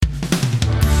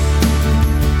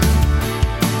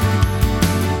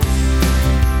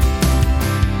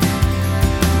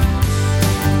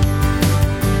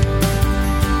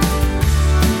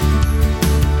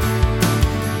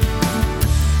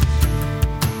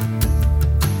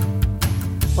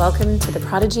Welcome to the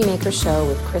Prodigy Maker Show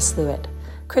with Chris Lewitt.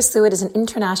 Chris Lewitt is an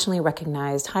internationally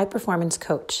recognized high-performance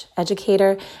coach,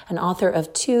 educator, and author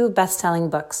of 2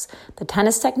 best-selling books, The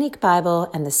Tennis Technique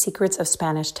Bible and The Secrets of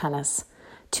Spanish Tennis.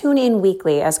 Tune in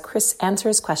weekly as Chris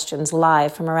answers questions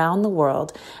live from around the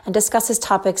world and discusses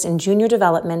topics in junior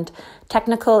development,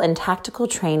 technical and tactical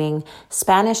training,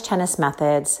 Spanish tennis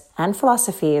methods, and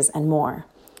philosophies, and more.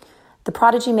 The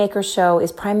Prodigy Maker Show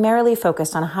is primarily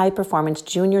focused on high-performance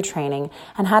junior training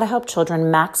and how to help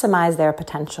children maximize their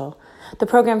potential. The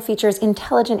program features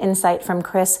intelligent insight from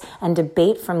Chris and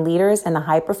debate from leaders in the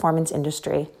high-performance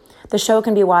industry. The show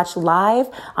can be watched live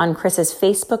on Chris's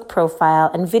Facebook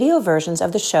profile, and video versions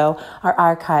of the show are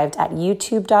archived at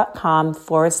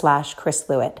youtube.com/Chris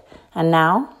Lewitt. And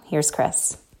now, here's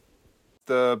Chris.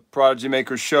 The Prodigy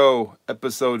Maker Show,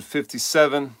 episode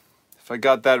 57. If I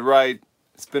got that right,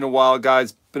 it's been a while, guys.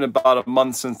 It's been about a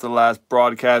month since the last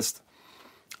broadcast.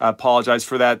 I apologize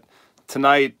for that.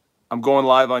 Tonight, I'm going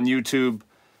live on YouTube,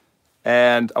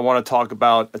 and I want to talk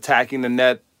about attacking the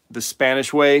net the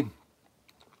Spanish way,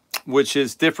 which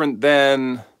is different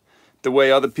than the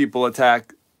way other people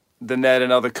attack the net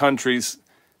in other countries.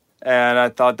 And I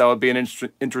thought that would be an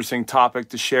interesting topic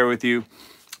to share with you.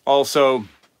 Also,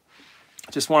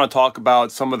 just want to talk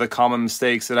about some of the common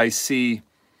mistakes that I see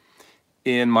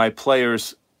in my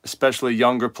players, especially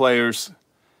younger players,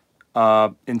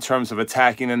 in terms of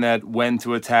attacking the net, when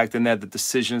to attack the net, the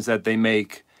decisions that they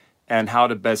make, and how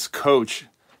to best coach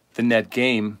the net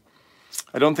game.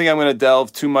 I don't think I'm going to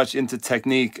delve too much into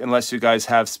technique unless you guys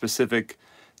have specific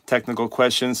technical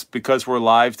questions. Because we're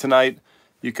live tonight,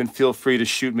 you can feel free to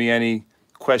shoot me any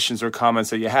questions or comments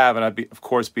that you have, and I'd of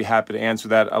course be happy to answer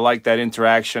that. I like that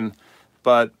interaction,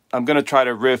 but I'm going to try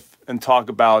to riff and talk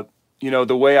about,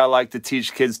 the way I like to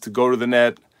teach kids to go to the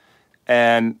net,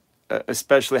 and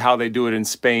especially how they do it in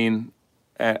Spain.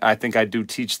 And I think I do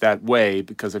teach that way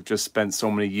because I've just spent so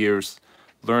many years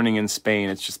learning in Spain.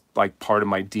 It's just like part of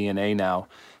my DNA now.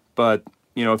 But,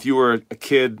 if you were a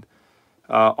kid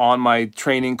on my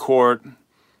training court,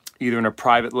 either in a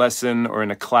private lesson or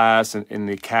in a class, in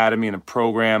the academy, in a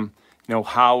program,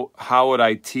 how would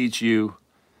I teach you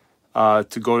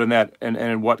to go to net, and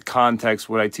in what context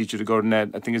would I teach you to go to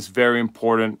net? I think it's very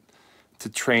important to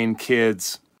train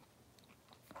kids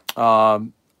a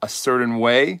certain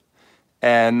way,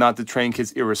 and not to train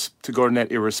kids to go to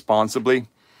net irresponsibly.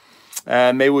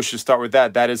 And maybe we should start with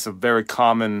that. That is a very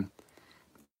common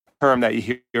term that you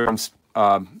hear from,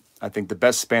 I think, the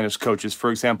best Spanish coaches.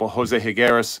 For example, Jose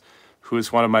Higueras, who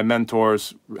is one of my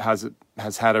mentors, has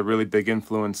had a really big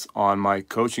influence on my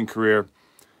coaching career.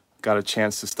 Got a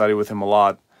chance to study with him a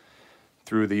lot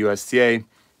through the USTA.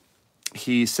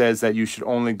 He says that you should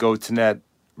only go to net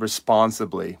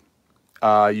responsibly.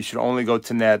 You should only go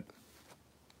to net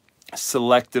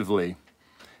selectively.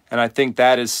 And I think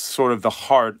that is sort of the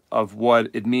heart of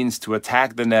what it means to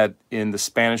attack the net in the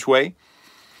Spanish way.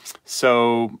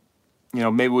 So,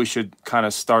 maybe we should kind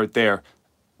of start there.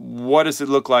 What does it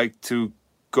look like to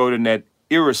go to net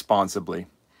irresponsibly?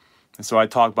 And so I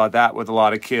talk about that with a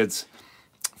lot of kids.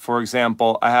 For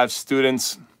example, I have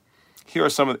students, here are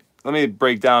let me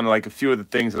break down like a few of the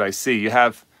things that I see. You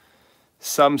have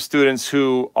some students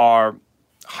who are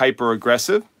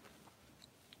hyper-aggressive,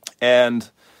 and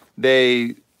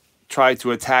they try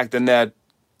to attack the net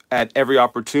at every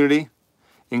opportunity,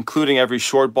 including every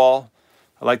short ball.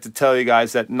 I like to tell you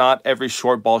guys that not every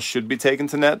short ball should be taken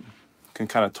to net. You can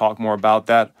kind of talk more about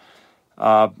that.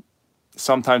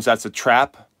 Sometimes that's a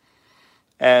trap.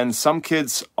 And some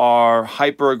kids are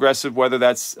hyper-aggressive, whether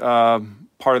that's part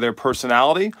of their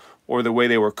personality or the way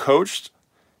they were coached,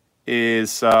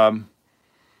 is that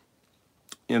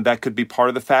could be part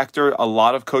of the factor. A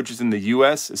lot of coaches in the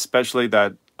U.S., especially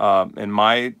that in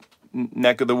my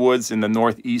neck of the woods in the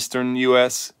northeastern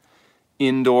U.S.,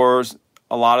 indoors,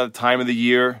 a lot of the time of the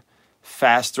year,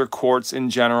 faster courts in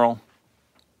general.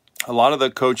 A lot of the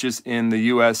coaches in the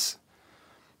U.S.,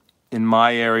 in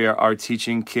my area, are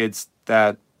teaching kids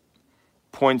that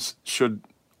points should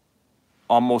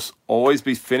almost always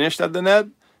be finished at the net,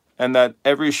 and that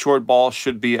every short ball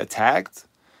should be attacked,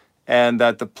 and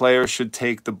that the player should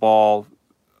take the ball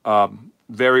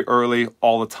very early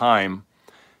all the time,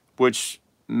 which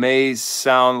may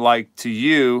sound like to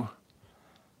you,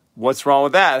 what's wrong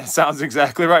with that? It sounds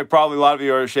exactly right. Probably a lot of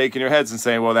you are shaking your heads and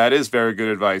saying, well, that is very good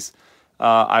advice.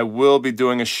 I will be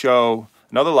doing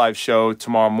another live show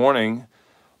tomorrow morning,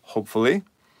 hopefully,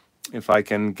 if I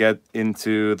can get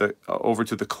over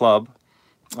to the club.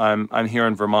 I'm here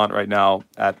in Vermont right now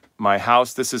at my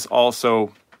house. This is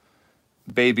also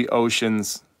Baby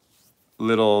Ocean's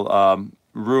little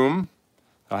room.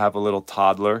 I have a little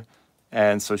toddler,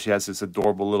 And so she has this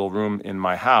adorable little room in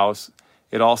my house.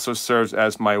 It also serves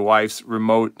as my wife's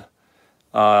remote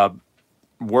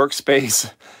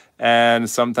workspace. And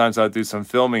sometimes I'll do some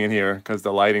filming in here because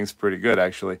the lighting's pretty good,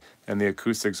 actually. And the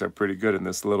acoustics are pretty good in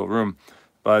this little room.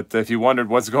 But if you wondered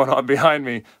what's going on behind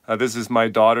me, this is my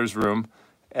daughter's room.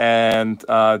 And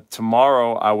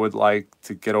tomorrow I would like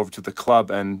to get over to the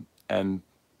club and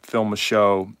film a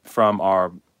show from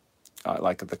our,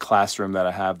 like the classroom that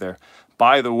I have there.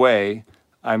 By the way,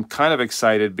 I'm kind of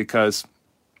excited because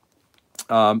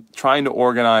trying to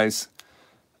organize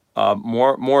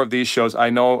more of these shows. I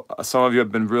know some of you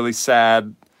have been really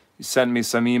sad. You sent me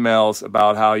some emails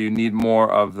about how you need more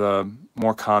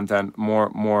content,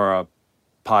 more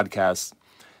podcasts,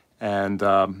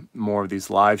 and more of these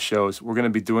live shows. We're going to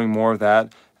be doing more of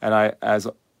that, and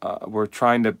we're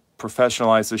trying to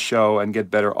professionalize the show and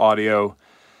get better audio,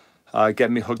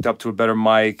 get me hooked up to a better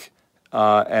mic,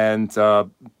 and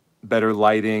better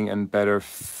lighting and better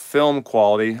film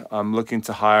quality. I'm looking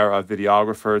to hire a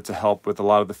videographer to help with a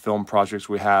lot of the film projects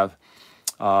we have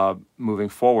moving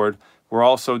forward. We're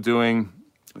also doing,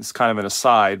 it's kind of an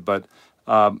aside, but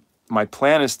my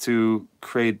plan is to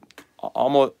create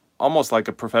almost like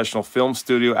a professional film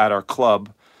studio at our club,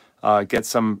 get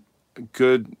some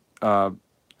good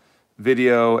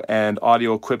video and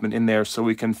audio equipment in there so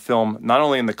we can film not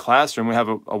only in the classroom. We have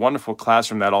a wonderful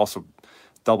classroom that also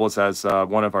doubles as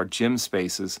one of our gym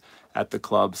spaces at the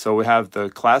club. So we have the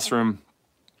classroom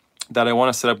that I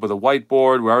want to set up with a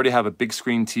whiteboard. We already have a big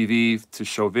screen TV to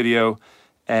show video,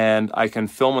 and I can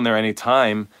film in there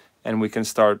anytime, and we can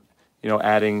start,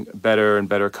 adding better and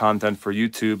better content for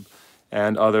YouTube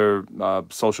and other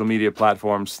social media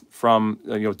platforms from,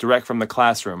 direct from the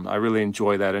classroom. I really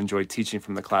enjoy that. I enjoy teaching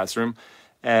from the classroom.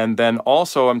 And then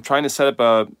also I'm trying to set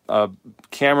up a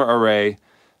camera array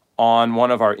on one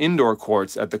of our indoor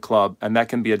courts at the club, and that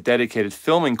can be a dedicated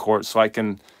filming court, so I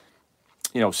can,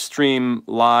 stream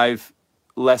live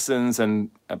lessons and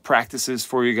practices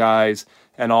for you guys,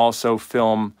 and also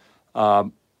film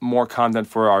more content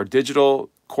for our digital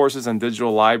courses and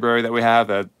digital library that we have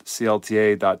at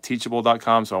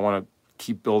clta.teachable.com. So I want to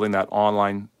keep building that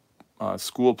online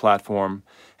school platform.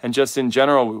 And just in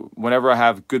general, whenever I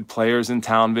have good players in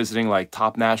town visiting, like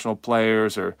top national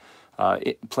players or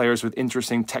players with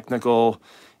interesting technical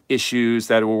issues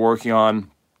that we're working on,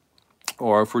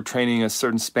 or if we're training a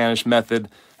certain Spanish method,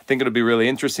 I think it'll be really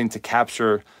interesting to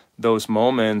capture those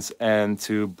moments and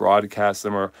to broadcast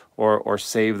them or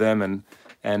save them and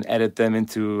edit them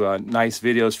into nice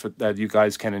videos that you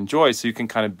guys can enjoy, so you can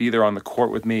kind of be there on the court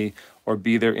with me or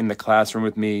be there in the classroom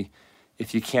with me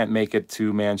if you can't make it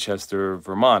to Manchester,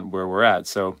 Vermont, where we're at.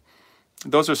 So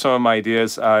those are some of my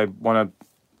ideas. I want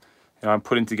to, I'm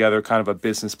putting together kind of a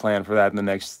business plan for that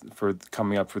for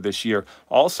coming up for this year.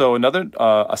 Also, another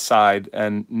aside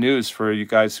and news for you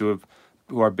guys who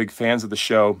are big fans of the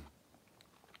show,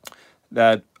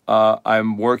 that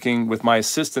I'm working with my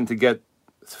assistant to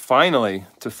finally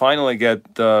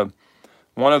get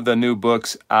one of the new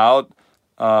books out,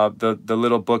 the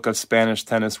Little Book of Spanish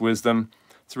Tennis Wisdom.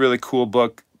 It's a really cool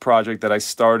book project that I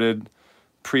started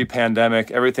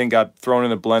pre-pandemic. Everything got thrown in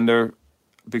the blender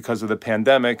because of the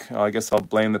pandemic. I guess I'll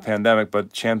blame the pandemic,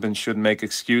 but champions shouldn't make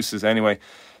excuses anyway.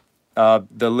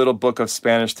 The Little Book of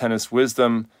Spanish Tennis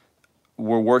Wisdom,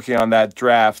 we're working on that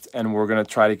draft, and we're going to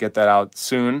try to get that out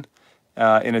soon.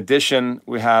 In addition,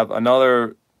 we have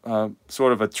another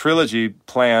sort of a trilogy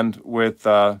planned with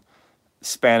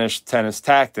Spanish Tennis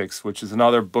Tactics, which is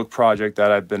another book project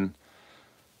that I've been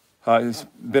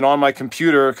on my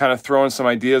computer, kind of throwing some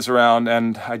ideas around,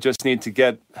 and I just need to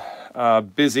get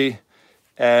busy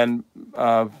and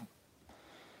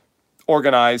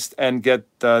organized and get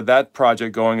that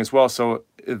project going as well. So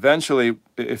eventually,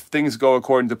 if things go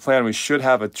according to plan, we should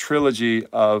have a trilogy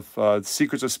of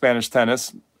Secrets of Spanish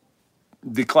Tennis,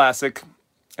 the classic,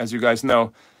 as you guys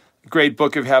know. Great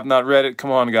book if you have not read it.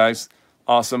 Come on, guys.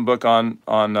 Awesome book on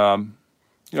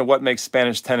what makes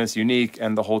Spanish tennis unique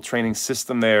and the whole training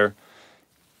system there.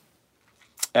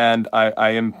 And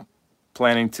I am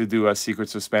planning to do a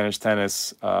Secrets of Spanish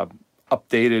Tennis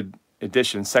updated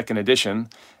edition, second edition.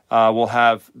 We'll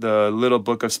have the Little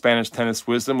Book of Spanish Tennis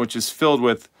Wisdom, which is filled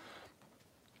with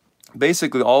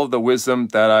basically all of the wisdom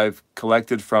that I've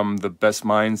collected from the best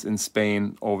minds in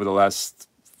Spain over the last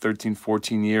 13,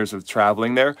 14 years of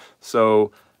traveling there.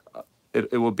 So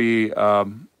it will be a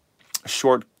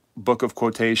short book of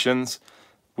quotations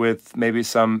with maybe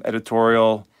some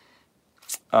editorial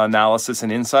analysis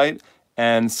and insight,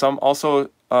 and some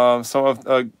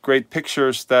of great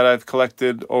pictures that I've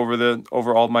collected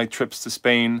over all my trips to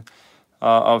Spain,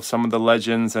 of some of the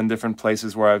legends and different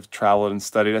places where I've traveled and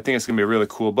studied. I think it's going to be a really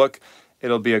cool book.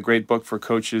 It'll be a great book for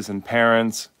coaches and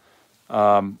parents,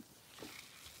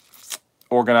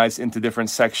 organized into different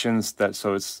sections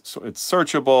so it's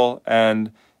searchable,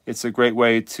 and it's a great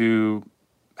way to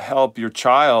help your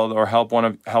child or help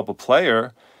a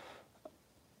player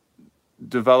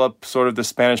develop sort of the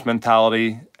Spanish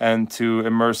mentality and to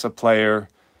immerse a player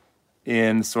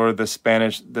in sort of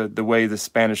the way the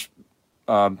Spanish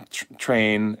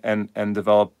train and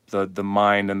develop the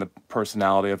mind and the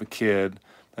personality of a kid.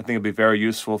 I think it'd be very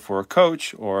useful for a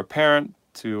coach or a parent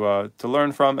to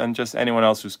learn from, and just anyone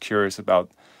else who's curious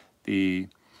about the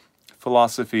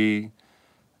philosophy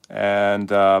and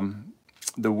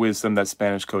the wisdom that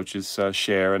Spanish coaches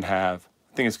share and have.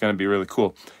 I think it's going to be really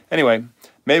cool. Anyway,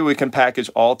 maybe we can package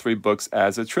all 3 books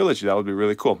as a trilogy. That would be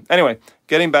really cool. Anyway,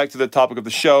 getting back to the topic of the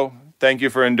show, thank you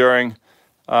for enduring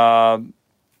that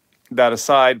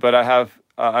aside. But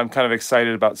I'm kind of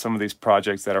excited about some of these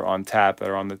projects that are on tap, that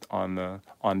are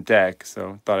on deck.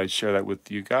 So thought I'd share that with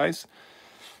you guys.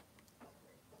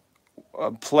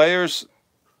 Players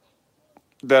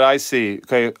that I see,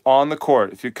 okay, on the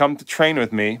court, if you come to train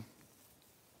with me,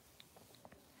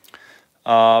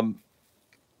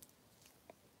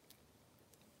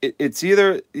 it's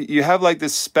either you have like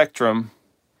this spectrum.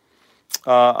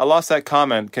 I lost that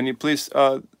comment. Can you please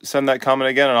send that comment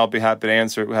again, and I'll be happy to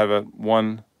answer it. We have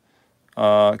one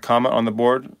comment on the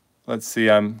board. Let's see.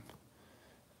 I'm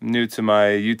new to my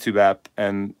YouTube app,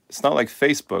 and it's not like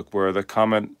Facebook where the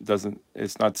comment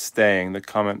it's not staying. The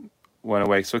comment went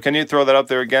away. So can you throw that up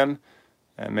there again?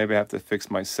 And maybe I have to fix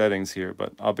my settings here,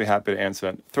 but I'll be happy to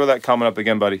answer that. Throw that comment up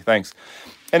again, buddy. Thanks.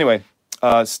 Anyway,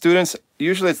 students,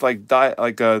 usually it's like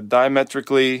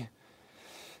diametrically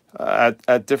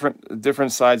at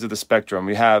different sides of the spectrum.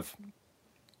 We have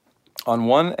on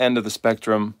one end of the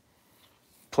spectrum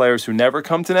players who never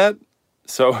come to net,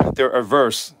 so they're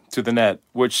averse to the net,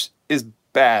 which is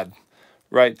bad,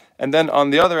 right? And then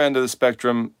on the other end of the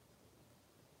spectrum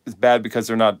is bad because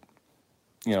they're not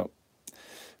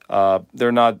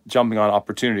jumping on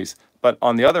opportunities. But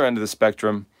on the other end of the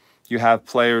spectrum, you have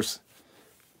players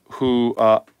who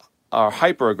are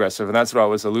hyper-aggressive, and that's what I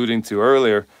was alluding to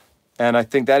earlier. And I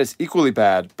think that is equally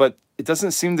bad, but it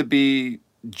doesn't seem to be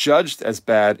judged as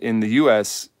bad in the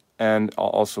U.S. and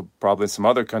also probably in some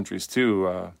other countries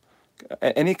too.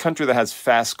 Any country that has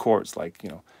fast courts, like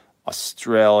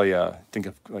Australia, think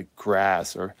of like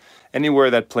grass, or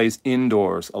anywhere that plays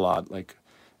indoors a lot, like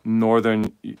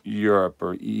Northern Europe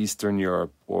or Eastern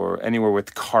Europe, or anywhere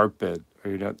with carpet,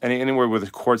 or anywhere where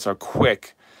the courts are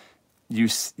quick,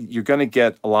 you're going to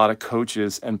get a lot of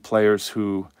coaches and players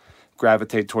who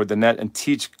gravitate toward the net and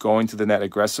teach going to the net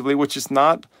aggressively, which is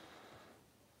not.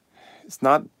 It's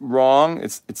not wrong.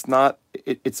 It's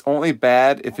only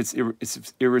bad if it's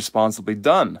irresponsibly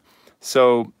done.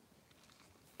 So,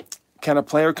 can a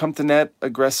player come to net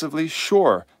aggressively?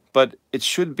 Sure, but it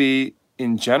should be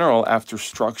in general after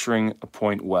structuring a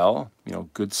point well.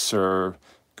 Good serve,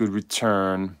 good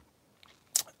return,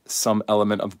 some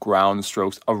element of ground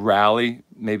strokes, a rally.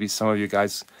 Maybe some of you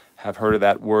guys have heard of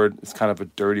that word. It's kind of a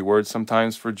dirty word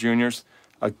sometimes for juniors.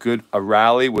 A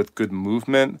rally with good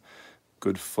movement,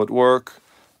 good footwork,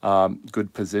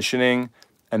 good positioning.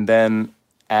 And then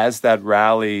as that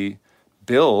rally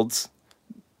builds,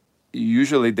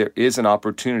 usually there is an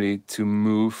opportunity to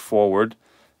move forward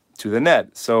to the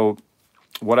net. So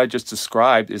what I just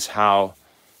described is how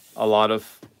a lot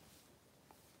of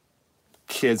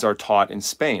kids are taught in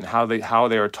Spain, how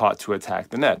they are taught to attack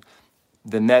the net.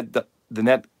 The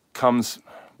net comes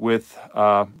with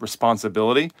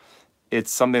responsibility.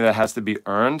 It's something that has to be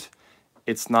earned.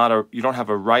 It's not you don't have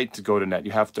a right to go to net.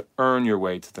 You have to earn your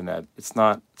way to the net. It's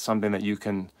not something that you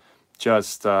can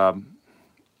just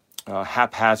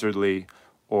haphazardly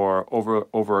or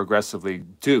over aggressively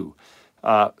do.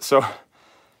 So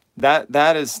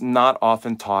that is not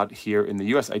often taught here in the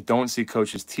U.S. I don't see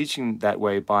coaches teaching that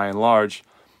way by and large.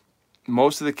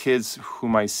 Most of the kids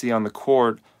whom I see on the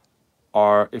court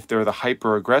are, if they're the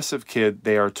hyper-aggressive kid,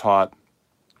 they are taught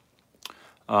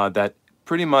that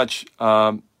pretty much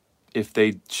if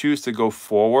they choose to go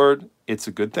forward, it's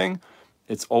a good thing.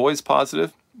 It's always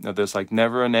positive. There's like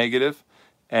never a negative.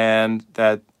 And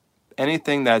that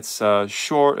anything that's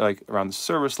short, like around the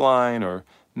service line or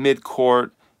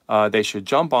mid-court, they should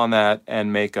jump on that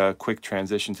and make a quick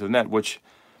transition to the net, which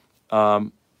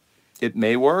it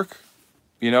may work,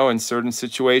 in certain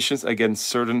situations against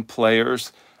certain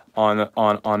players on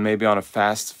maybe on a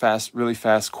really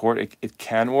fast court. It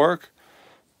can work,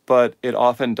 but it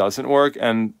often doesn't work,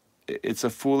 and it's a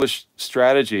foolish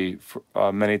strategy for,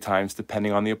 many times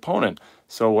depending on the opponent.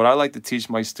 So what I like to teach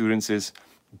my students is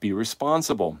be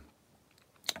responsible,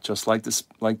 just like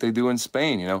they do in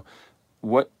Spain.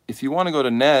 What if you want to go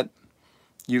to net?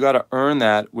 You got to earn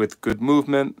that with good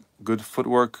movement, good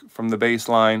footwork from the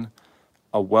baseline,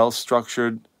 a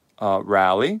well-structured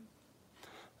rally,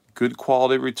 good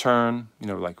quality return.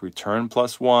 Like return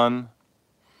 +1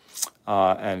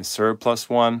 and serve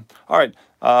 +1. All right.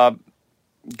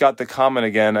 Got the comment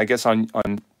again. I guess on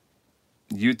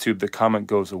YouTube, the comment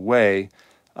goes away.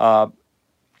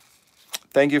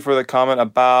 Thank you for the comment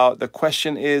the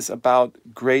question is about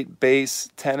great base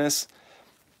tennis.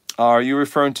 Are you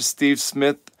referring to Steve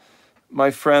Smith,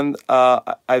 my friend?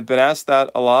 I've been asked that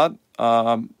a lot.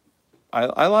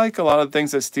 I like a lot of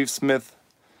things that Steve Smith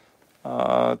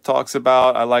talks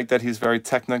about. I like that he's very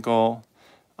technical.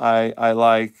 I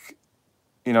like,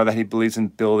 that he believes in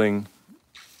building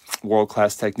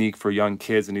world-class technique for young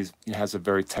kids, and he has a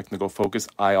very technical focus.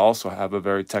 I also have a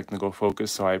very technical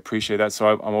focus, so I appreciate that. So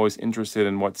I'm always interested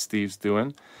in what Steve's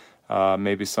doing.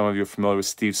 Maybe some of you are familiar with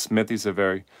Steve Smith. He's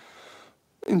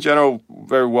in general,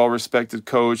 very well-respected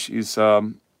coach. He's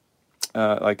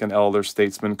like an elder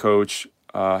statesman coach.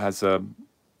 Has a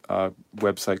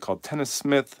website called Tennis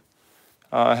Smith.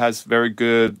 Has very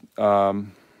good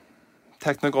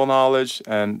technical knowledge,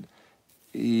 and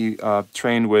he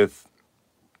trained with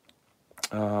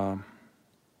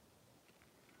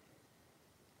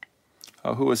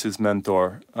who was his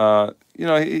mentor?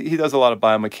 He does a lot of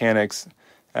biomechanics,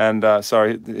 and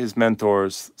his mentor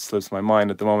slips my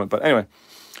mind at the moment. But anyway,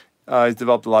 he's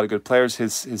developed a lot of good players.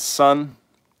 His son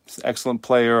is an excellent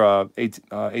player,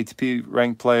 ATP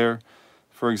ranked player,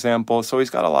 for example. So he's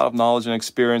got a lot of knowledge and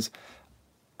experience.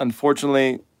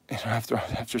 Unfortunately,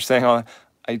 after saying all that,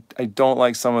 I don't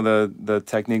like some of the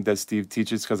technique that Steve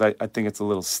teaches, because I think it's a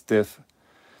little stiff,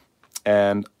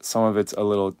 and some of it's a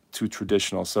little too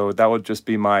traditional. So that would just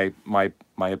be my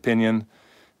opinion.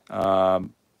 I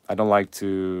don't like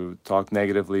to talk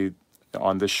negatively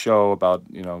on this show about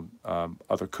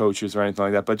other coaches or anything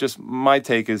like that. But just my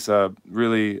take is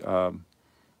really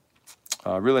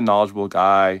knowledgeable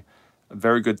guy, a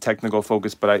very good technical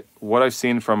focus. But what I've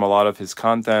seen from a lot of his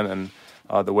content and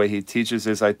the way he teaches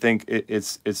is, I think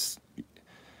it's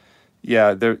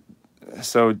there.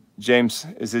 So James,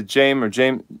 is it James or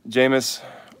James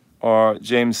or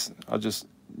James?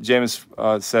 James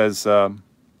says,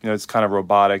 it's kind of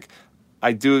robotic.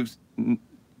 I do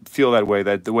feel that way,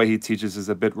 that the way he teaches is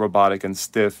a bit robotic and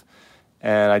stiff.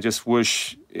 And I just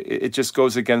wish it just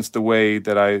goes against the way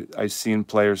that I've seen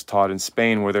players taught in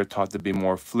Spain, where they're taught to be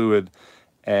more fluid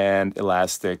and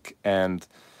elastic, and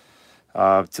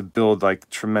to build like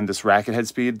tremendous racket head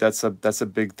speed. That's a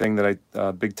big thing that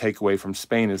big takeaway from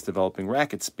Spain is developing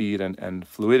racket speed and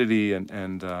fluidity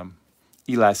and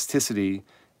elasticity.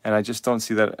 And I just don't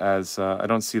see that I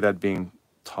don't see that being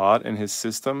taught in his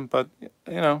system. But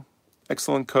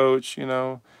excellent coach.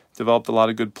 Developed a lot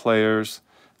of good players.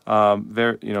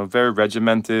 Very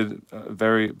regimented,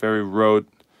 very rote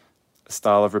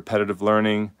style of repetitive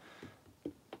learning.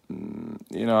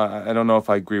 I don't know if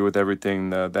I agree with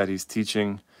everything that he's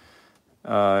teaching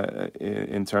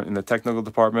in the technical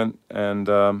department, and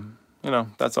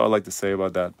that's all I'd like to say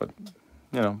about that. But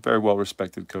very well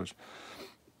respected coach,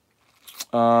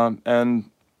 and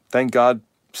thank God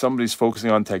somebody's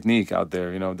focusing on technique out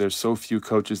there. There's so few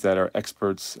coaches that are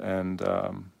experts and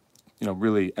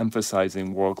really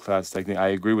emphasizing world-class technique. I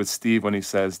agree with Steve when he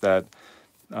says that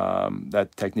that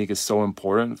technique is so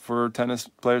important for tennis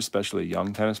players, especially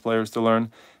young tennis players, to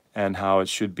learn, and how it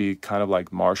should be kind of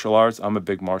like martial arts. I'm a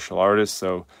big martial artist,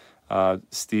 so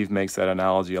Steve makes that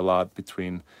analogy a lot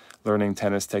between learning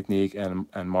tennis technique and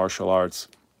martial arts.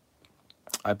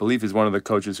 I believe he's one of the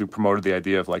coaches who promoted the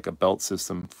idea of like a belt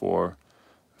system for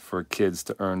kids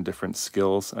to earn different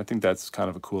skills. I think that's kind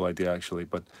of a cool idea, actually.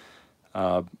 But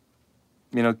a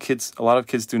lot of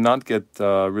kids do not get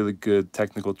really good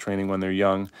technical training when they're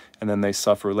young, and then they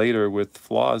suffer later with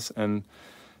flaws, and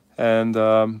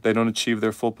they don't achieve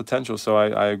their full potential. So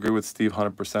I agree with Steve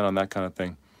 100% on that kind of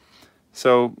thing.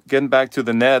 So getting back to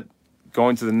the net,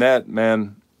 going to the net,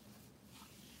 man,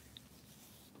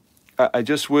 I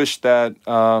just wish that,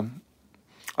 I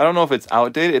don't know if it's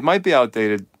outdated. It might be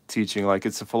outdated teaching. Like,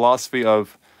 it's a philosophy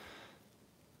of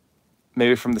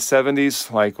maybe from the 70s,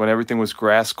 like when everything was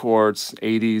grass courts,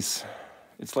 80s.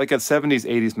 It's like a 70s,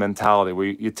 80s mentality where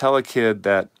you tell a kid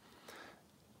that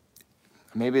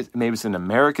maybe it's an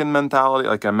American mentality,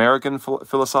 like an American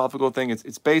philosophical thing.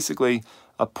 It's basically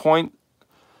a point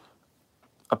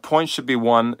should be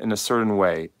won in a certain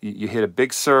way. You hit a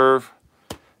big serve,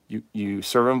 you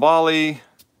serve and volley,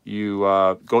 you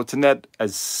go to net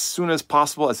as soon as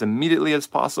possible, as immediately as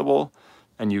possible,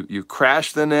 and you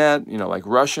crash the net, like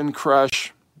Russian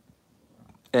crush,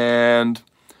 and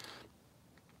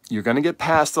you're going to get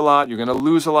passed a lot. You're going to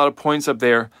lose a lot of points up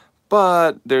there.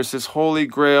 But there's this holy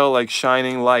grail, like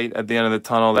shining light at the end of the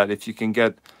tunnel, that if you can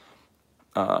get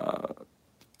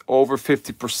over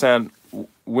 50%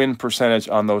 win percentage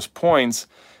on those points,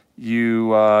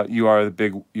 you are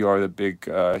the big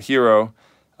hero.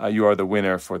 You are the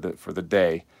winner for the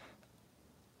day.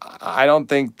 I don't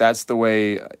think that's the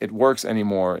way it works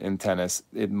anymore in tennis.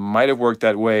 It might have worked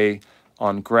that way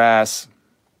on grass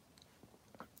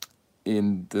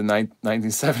in the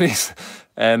 1970s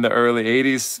and the early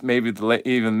 80s, maybe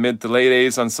even mid to late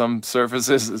 80s on some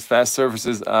surfaces, fast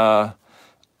surfaces. I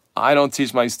don't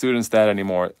teach my students that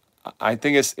anymore. I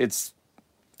think it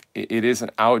is an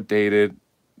outdated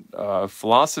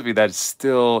philosophy that is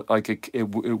still like it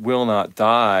will not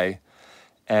die.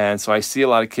 And so I see a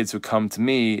lot of kids who come to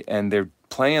me and they're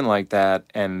playing like that,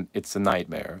 and it's a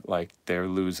nightmare. Like, they're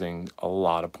losing a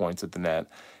lot of points at the net.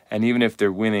 And even if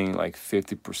they're winning like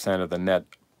 50% of the net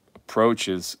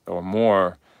approaches or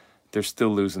more, they're still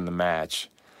losing the match.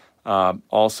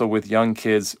 Also, with young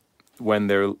kids, when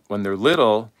they're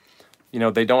little,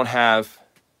 they don't have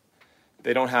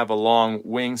a long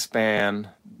wingspan.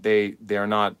 They're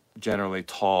not generally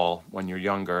tall when you're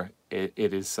younger. It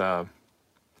is a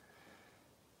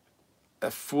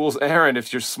fool's errand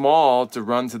if you're small to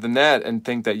run to the net and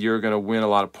think that you're going to win a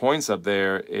lot of points up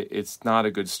there. It's not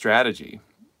a good strategy.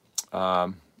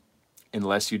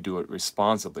 Unless you do it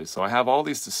responsibly. So I have all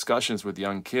these discussions with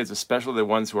young kids, especially the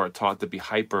ones who are taught to be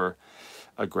hyper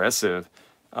aggressive.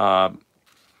 I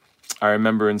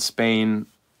remember in Spain,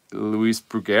 Luis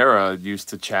Bruguera used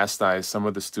to chastise some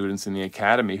of the students in the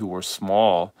academy who were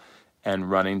small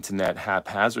and running to net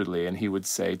haphazardly, and he would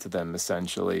say to them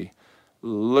essentially,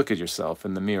 look at yourself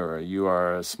in the mirror. You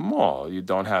are small. You're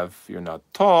not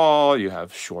tall. You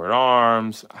have short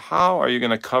arms. How are you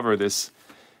going to cover this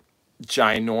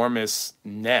ginormous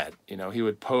net? He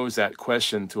would pose that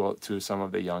question to some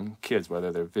of the young kids,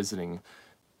 whether they're visiting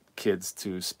kids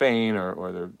to Spain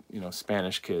or they're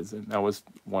Spanish kids, and that was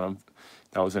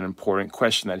an important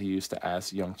question that he used to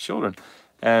ask young children.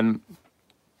 And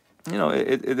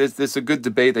it's a good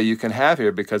debate that you can have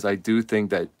here, because I do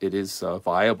think that it is a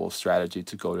viable strategy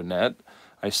to go to net.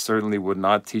 I certainly would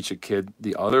not teach a kid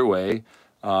the other way.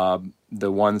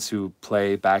 The ones who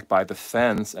play back by the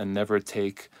fence and never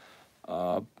take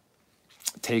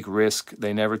risk.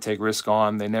 They never take risk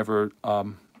on. They never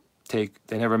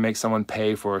make someone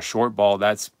pay for a short ball.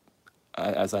 That's,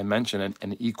 as I mentioned,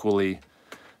 an equally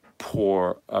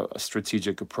poor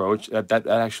strategic approach. That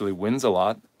actually wins a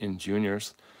lot in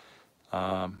juniors.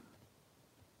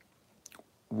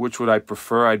 Which would I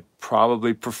prefer? I'd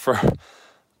probably prefer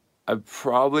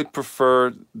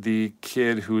the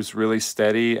kid who's really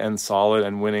steady and solid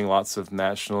and winning lots of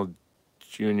national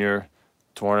junior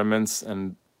tournaments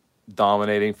and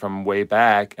dominating from way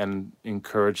back, and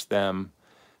encourage them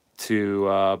to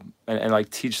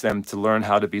and teach them to learn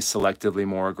how to be selectively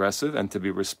more aggressive and to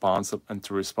be responsive and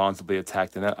to responsibly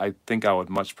attack the net. I think I would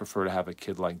much prefer to have a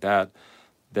kid like that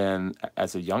than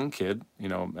as a young kid,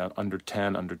 under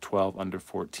 10, under 12, under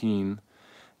 14,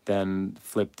 then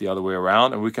flip the other way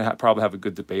around. And we can probably have a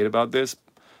good debate about this,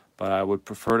 but I would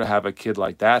prefer to have a kid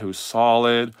like that who's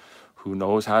solid, who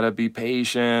knows how to be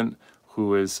patient,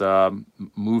 who is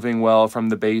moving well from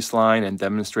the baseline and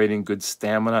demonstrating good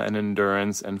stamina and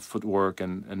endurance and footwork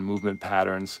and movement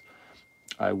patterns.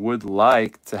 I would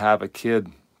like to have a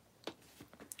kid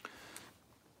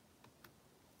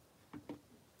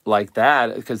like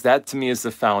that, because that to me is the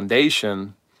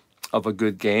foundation of a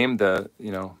good game.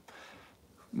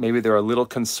 Maybe they're a little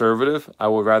conservative. I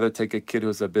would rather take a kid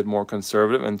who's a bit more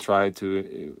conservative and try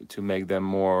to make them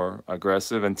more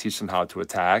aggressive and teach them how to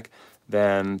attack,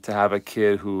 than to have a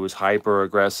kid who is hyper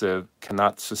aggressive,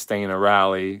 cannot sustain a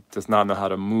rally, does not know how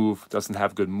to move, doesn't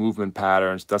have good movement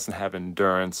patterns, doesn't have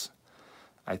endurance.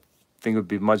 I think it would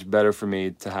be much better for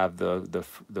me to have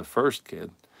the first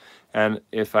kid. And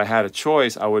if I had a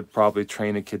choice, I would probably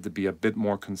train a kid to be a bit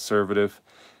more conservative,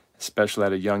 especially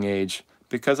at a young age,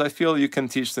 because I feel you can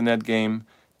teach the net game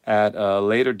at a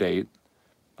later date,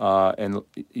 and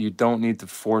you don't need to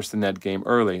force the net game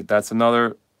early. That's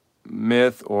another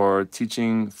myth or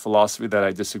teaching philosophy that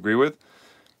I disagree with.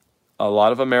 A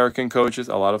lot of American coaches,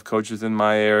 a lot of coaches in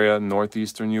my area,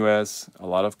 northeastern U.S., a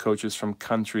lot of coaches from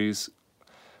countries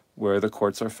where the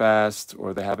courts are fast,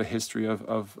 or they have a history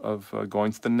of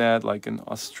going to the net, like in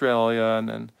Australia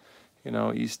and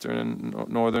Eastern and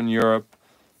Northern Europe.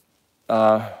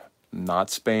 Not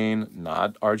Spain,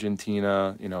 not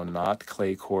Argentina, not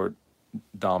clay court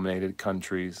dominated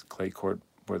countries, clay court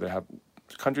where they have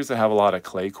countries that have a lot of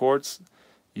clay courts,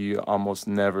 you almost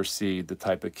never see the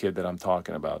type of kid that I'm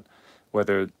talking about.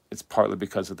 Whether it's partly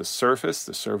because of the surface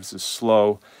is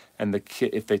slow, and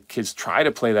if the kids try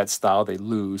to play that style, they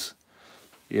lose.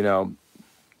 They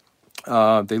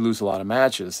lose a lot of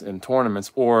matches in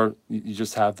tournaments, or you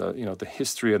just have the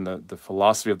history and the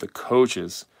philosophy of the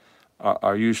coaches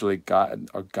are usually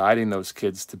guiding those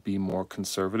kids to be more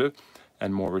conservative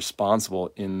and more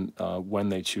responsible in when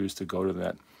they choose to go to the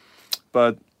net.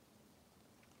 But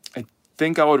I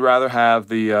think I would rather have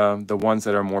the ones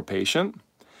that are more patient,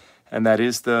 and that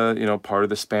is part of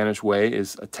the Spanish way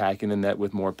is attacking the net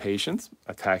with more patience,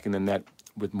 attacking the net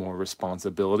with more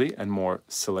responsibility and more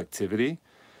selectivity.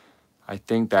 I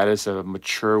think that is a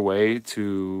mature way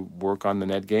to work on the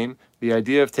net game. The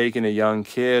idea of taking a young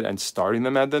kid and starting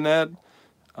them at the net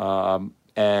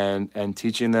and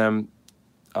teaching them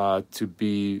to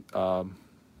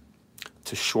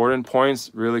shorten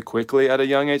points really quickly at a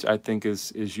young age, I think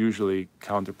is usually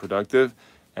counterproductive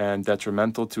and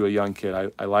detrimental to a young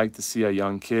kid. I like to see a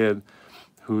young kid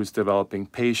who's developing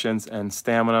patience and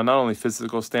stamina, not only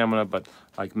physical stamina, but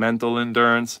like mental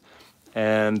endurance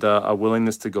and a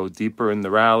willingness to go deeper in the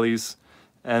rallies.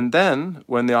 And then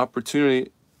when the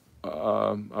opportunity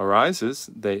arises,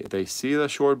 they see the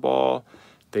short ball,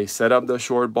 they set up the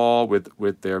short ball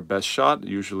with their best shot.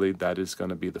 Usually that is going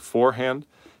to be the forehand,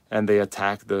 and they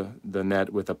attack the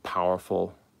net with a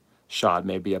powerful shot,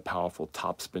 maybe a powerful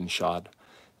topspin shot.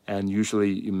 And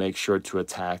usually you make sure to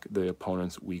attack the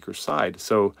opponent's weaker side.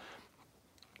 So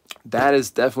that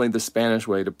is definitely the Spanish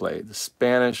way to play. The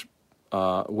Spanish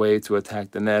way to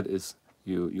attack the net is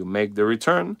you make the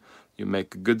return, you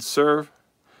make a good serve,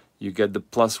 you get the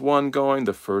 +1 going,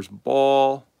 the first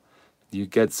ball, you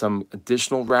get some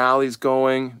additional rallies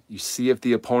going, you see if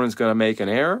the opponent's going to make an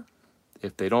error.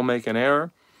 If they don't make an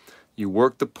error, you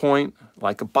work the point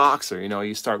like a boxer.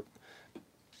 You start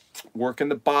working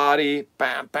the body,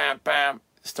 bam, bam, bam.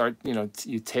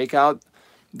 You take out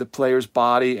the player's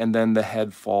body and then the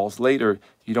head falls later.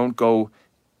 You don't go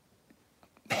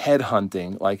head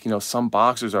hunting like some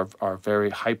boxers are very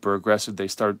hyper aggressive. They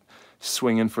start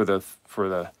swinging for the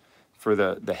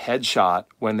headshot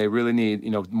when they really need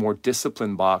more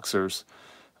disciplined boxers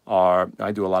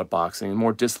I do a lot of boxing.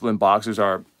 More disciplined boxers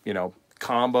are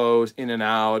combos in and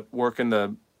out, working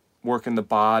the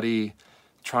body,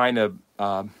 trying to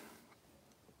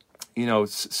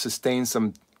sustain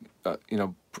some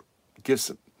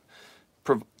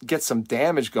get some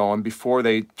damage going before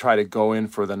they try to go in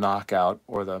for the knockout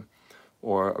or a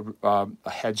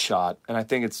headshot. And I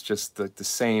think it's just the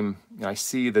same. I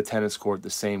see the tennis court the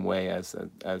same way as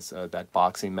that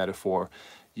boxing metaphor.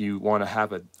 You want to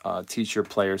have teach your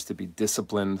players to be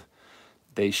disciplined.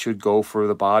 They should go for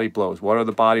the body blows. What are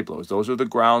the body blows? Those are the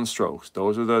ground strokes.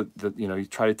 Those are you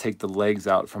try to take the legs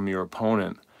out from your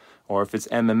opponent. Or if it's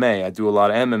MMA, I do a lot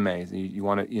of MMA. You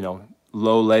want to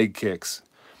low leg kicks.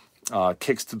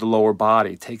 Kicks to the lower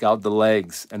body, take out the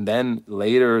legs, and then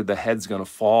later the head's gonna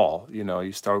fall.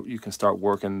 You can start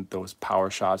working those power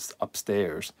shots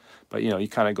upstairs, but you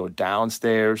kind of go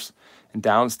downstairs. And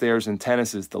downstairs in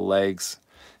tennis is the legs,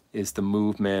 is the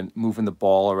movement, moving the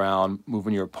ball around,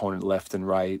 moving your opponent left and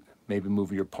right, maybe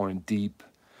moving your opponent deep,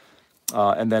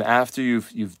 and then after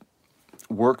you've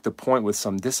worked the point with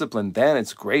some discipline, then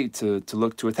it's great to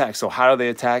look to attack. So how do they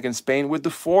attack in Spain? With the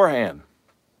forehand.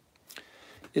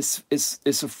 It's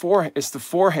the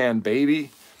forehand,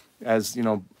 baby, as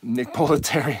Nick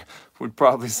Politeri would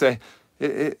probably say.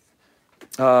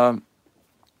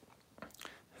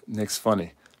 Nick's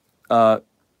funny. You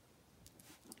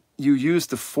use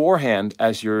the forehand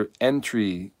as your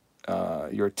entry,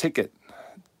 your ticket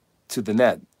to the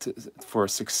net for a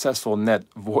successful net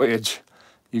voyage.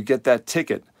 You get that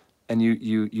ticket, and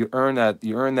you earn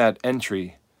that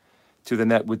entry to the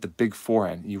net with the big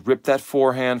forehand. You rip that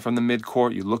forehand from the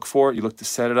midcourt, you look for it, you look to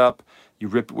set it up, you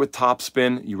rip it with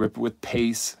topspin, you rip it with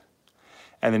pace,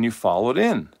 and then you follow it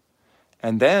in.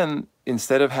 And then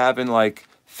instead of having like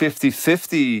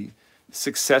 50-50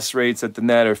 success rates at the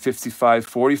net or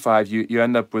 55-45, you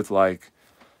end up with like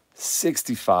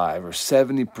 65 or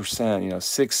 70%,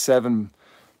 6, 7,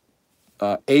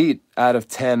 8 out of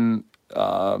 10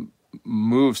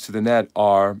 moves to the net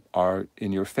are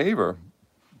in your favor.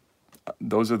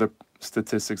 Those are the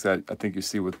statistics that I think you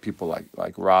see with people like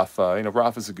Rafa.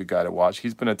 Rafa's a good guy to watch.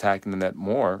 He's been attacking the net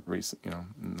more in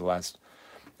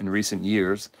recent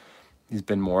years. He's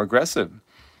been more aggressive.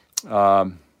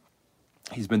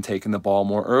 He's been taking the ball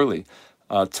more early.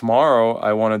 Tomorrow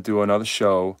I want to do another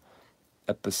show,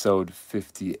 episode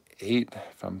 58,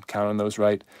 if I'm counting those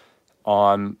right,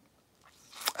 on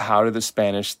how do the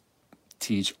Spanish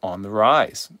teach on the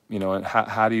rise, and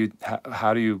how do you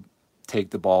take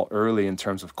the ball early in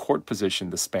terms of court position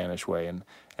the Spanish way, and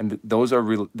those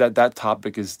are that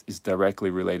topic is directly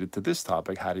related to this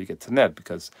topic. How do you get to net?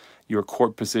 Because your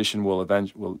court position will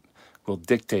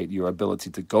dictate your ability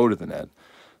to go to the net.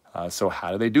 So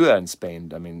how do they do that in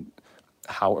Spain? I mean,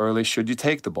 how early should you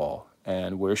take the ball,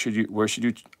 and where should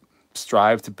you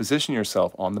strive to position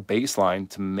yourself on the baseline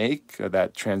to make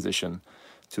that transition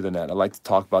to the net? I'd like to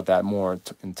talk about that more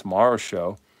in tomorrow's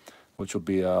show, which will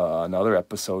be another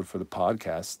episode for the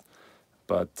podcast.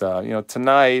 But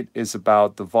tonight is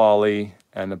about the volley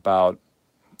and about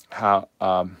how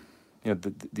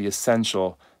the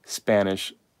essential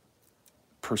Spanish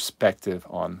perspective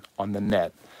on the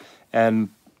net. And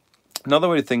another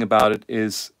way to think about it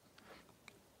is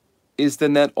the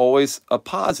net always a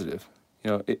positive?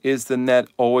 Is the net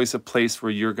always a place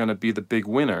where you're going to be the big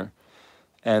winner?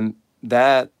 And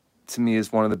that, to me,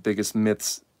 is one of the biggest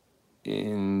myths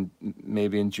in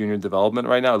junior development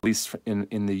right now, at least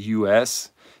in the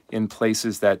U.S., in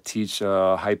places that teach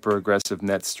hyper-aggressive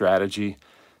net strategy.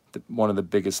 One of the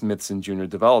biggest myths in junior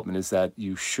development is that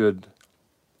you should,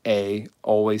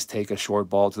 always take a short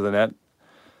ball to the net.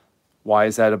 Why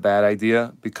is that a bad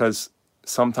idea? Because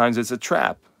sometimes it's a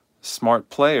trap. Smart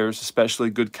players,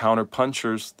 especially good counter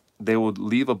punchers, they will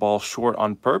leave a ball short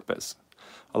on purpose.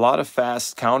 A lot of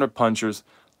fast counter punchers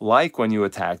like when you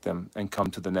attack them and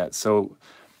come to the net. So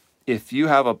if you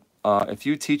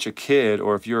teach a kid,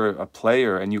 or if you're a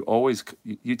player and you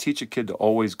teach a kid to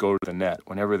always go to the net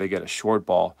whenever they get a short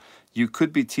ball, you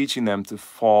could be teaching them to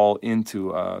fall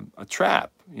into a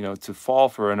trap, to fall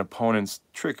for an opponent's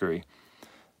trickery.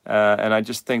 And I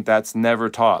just think that's never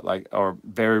taught, or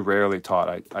very rarely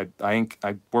taught. I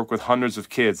work with hundreds of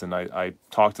kids, and I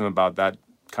talk to them about that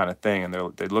kind of thing, and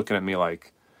they're looking at me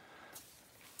like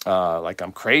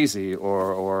I'm crazy,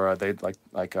 or they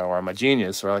or I'm a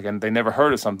genius, and they never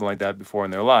heard of something like that before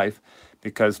in their life,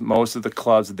 because most of the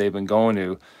clubs that they've been going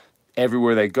to,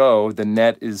 everywhere they go, the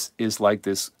net is like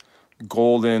this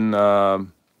golden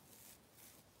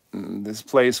this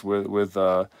place with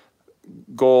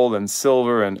gold and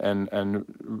silver and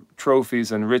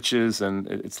trophies and riches, and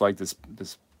it's like this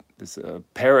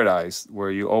paradise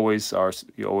where you always are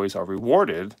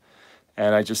rewarded.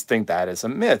 And I just think that is a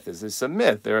myth. It's a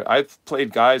myth. I've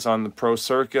played guys on the pro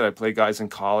circuit. I played guys in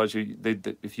college.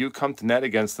 If you come to net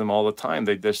against them all the time,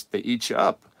 they eat you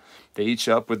up. They eat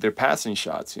you up with their passing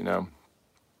shots. I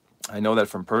know that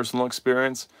from personal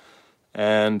experience,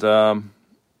 and I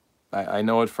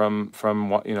know it from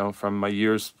my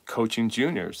years coaching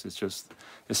juniors. It's just,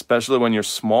 especially when you're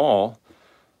small.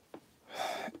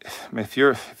 If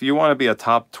you want to be a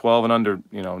top 12 and under,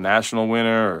 national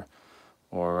winner,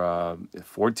 or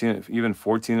 14, even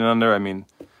 14 and under. I mean,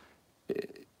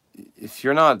 if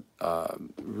you're not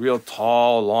real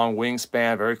tall, long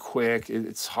wingspan, very quick,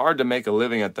 it's hard to make a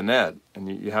living at the net. And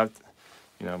you have to,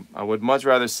 I would much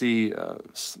rather see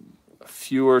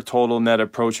fewer total net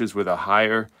approaches with a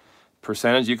higher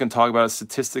percentage. You can talk about it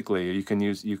statistically.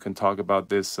 You can talk about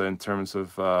this in terms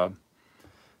of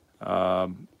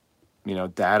data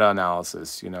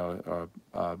analysis.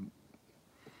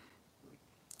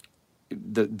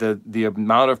 The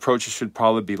amount of approaches should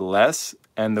probably be less,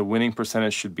 and the winning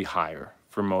percentage should be higher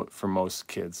for most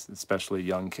kids, especially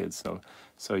young kids.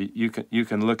 So you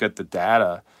can look at the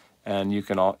data, and you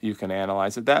can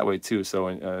analyze it that way too. So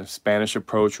a Spanish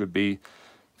approach would be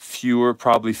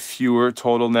probably fewer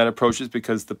total net approaches,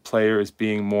 because the player is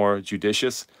being more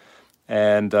judicious.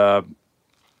 And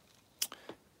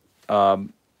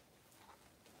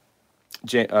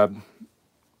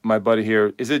my buddy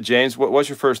here, is it James? What's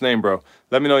your first name, bro?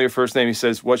 Let me know your first name. He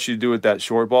says, what should you do with that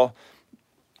short ball?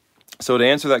 So to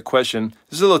answer that question,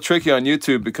 this is a little tricky on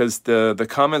YouTube, because the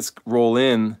comments roll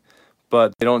in,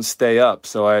 but they don't stay up.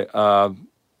 So I'm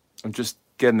just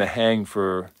getting the hang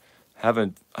for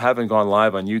haven't gone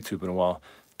live on YouTube in a while.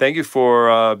 Thank you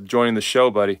for joining the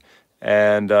show, buddy.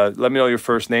 And let me know your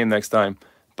first name next time.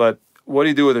 But what do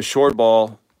you do with a short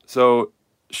ball? So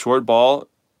short ball,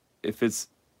 if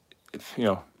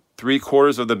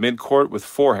 3/4 of the midcourt with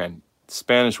forehand,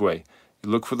 Spanish way. You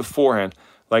look for the forehand.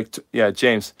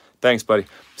 James, thanks, buddy.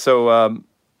 So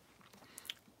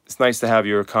it's nice to have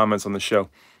your comments on the show.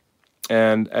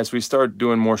 And as we start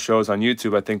doing more shows on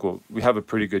YouTube, I think we have a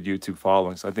pretty good YouTube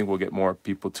following, so I think we'll get more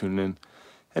people tuning in.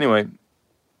 Anyway,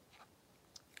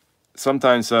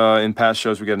 sometimes in past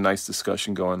shows we get a nice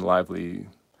discussion going, lively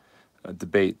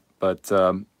debate. But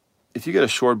if you get a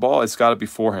short ball, it's got to be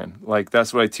forehand.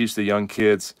 That's what I teach the young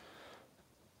kids.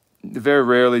 Very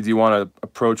rarely do you want to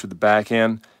approach with the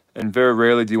backhand. and very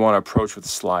rarely do you want to approach with a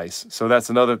slice. So that's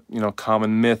another,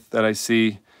 common myth that I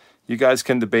see. You guys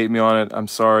can debate me on it. I'm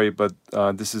sorry, but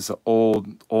this is an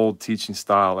old teaching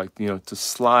style. Like, to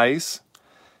slice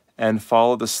and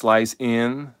follow the slice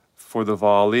in for the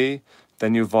volley.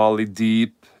 Then you volley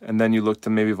deep, and then you look to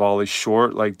maybe volley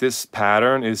short. Like, this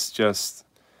pattern is just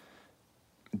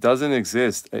doesn't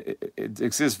exist. It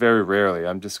exists very rarely.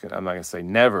 I'm not gonna say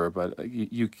never, but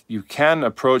you can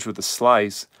approach with a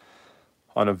slice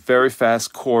on a very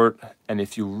fast court, and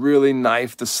if you really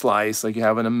knife the slice, like you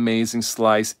have an amazing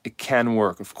slice, it can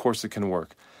work. Of course, it can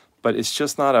work, but it's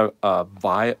just not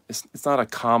it's not a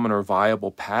common or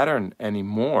viable pattern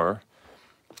anymore.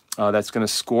 That's going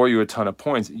to score you a ton of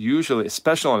points. Usually,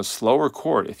 especially on a slower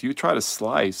court, if you try to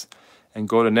slice and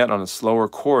go to net on a slower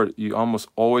court, you almost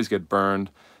always get burned.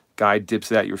 Guy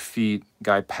dips it at your feet.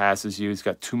 Guy passes you. He's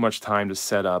got too much time to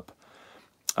set up.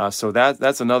 So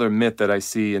that's another myth that I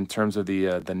see in terms of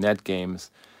the net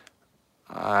games.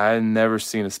 I've never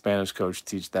seen a Spanish coach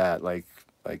teach that, like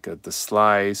the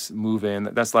slice, move in.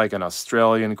 That's like an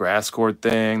Australian grass court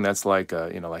thing. That's like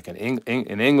like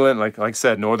in England, like I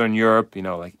said, Northern Europe,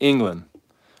 like England,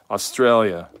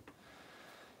 Australia,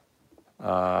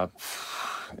 and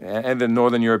the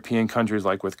Northern European countries,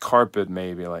 like with carpet,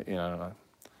 maybe like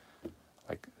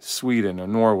Sweden or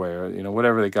Norway or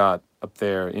whatever they got up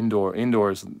there.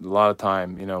 Indoors a lot of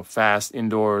time, fast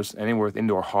indoors, anywhere with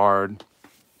indoor hard.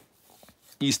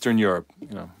 Eastern Europe,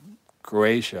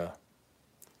 Croatia,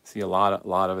 see a lot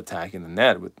of attacking the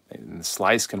net and the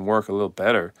slice can work a little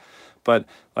better, but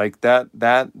like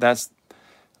that's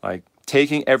like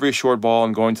taking every short ball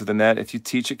and going to the net. If you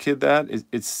teach a kid that,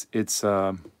 it's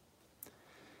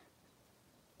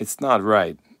not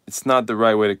right. It's not the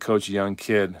right way to coach a young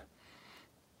kid.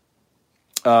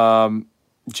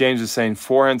 James is saying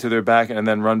forehand to their backhand and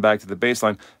then run back to the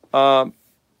baseline.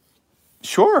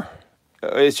 Sure,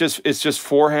 it's just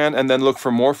forehand and then look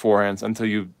for more forehands until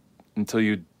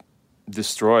you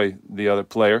destroy the other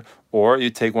player, or you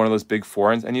take one of those big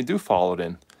forehands and you do follow it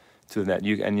in to the net.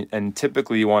 And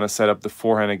typically you want to set up the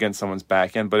forehand against someone's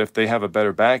backhand, but if they have a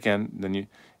better backhand, then you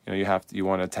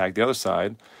want to attack the other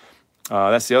side.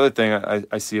 That's the other thing.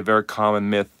 I see a very common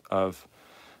myth of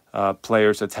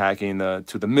players attacking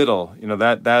to the middle.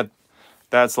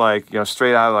 That's like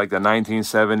straight out of like the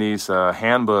 1970s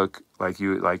handbook. Like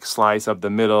you like slice up the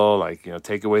middle, like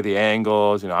take away the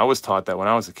angles. I was taught that when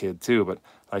I was a kid too, but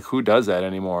like who does that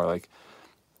anymore? Like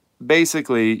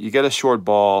basically, you get a short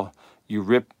ball, you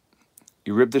rip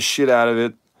the shit out of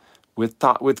it with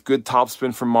good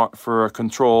topspin for a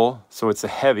control. So it's a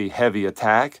heavy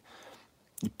attack.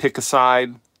 You pick a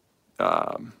side.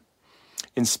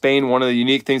 In Spain, one of the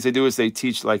unique things they do is they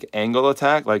teach like angle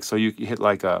attack. Like, so you hit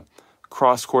like a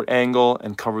cross-court angle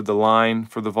and cover the line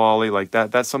for the volley. Like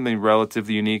that's something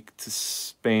relatively unique to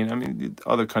Spain. I mean,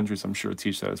 other countries I'm sure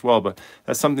teach that as well, but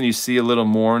that's something you see a little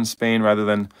more in Spain rather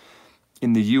than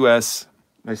in the U.S.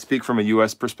 I speak from a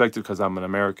U.S. perspective because I'm an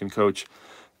American coach.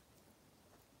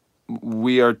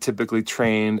 We are typically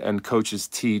trained and coaches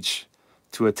teach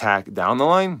to attack down the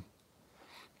line.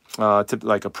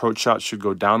 Like approach shots should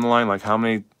go down the line. Like how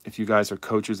many, if you guys are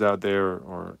coaches out there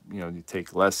or you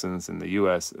take lessons in the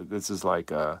U.S., this is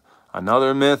like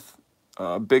another myth,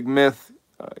 big myth.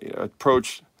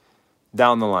 Approach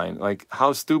down the line. Like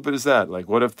how stupid is that? Like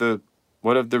what if the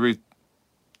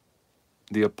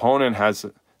opponent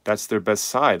that's their best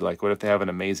side? Like what if they have an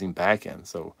amazing backhand?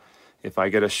 So if I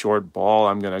get a short ball,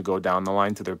 I'm gonna go down the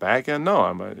line to their backhand. No,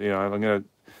 I'm gonna.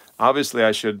 Obviously,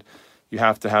 you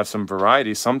have to have some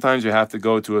variety. Sometimes you have to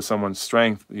go to someone's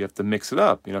strength. You have to mix it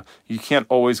up. You can't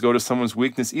always go to someone's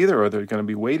weakness either, or they're going to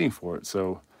be waiting for it.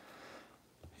 So,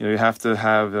 you have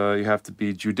to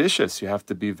be judicious. You have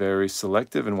to be very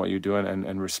selective in what you're doing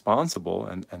and responsible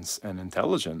and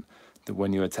intelligent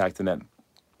when you attack the net.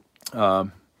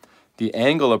 The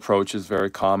angle approach is very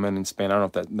common in Spain. I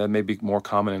don't know if that may be more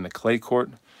common in the clay court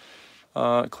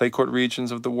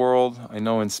regions of the world. I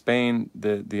know in Spain,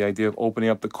 the idea of opening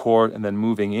up the court and then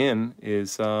moving in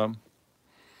is,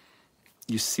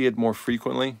 you see it more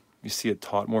frequently. You see it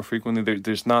taught more frequently.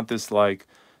 There's not this like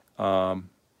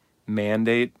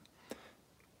mandate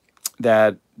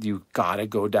that you gotta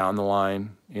go down the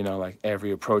line. Like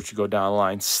every approach you go down the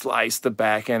line, slice the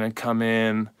backhand and come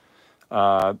in.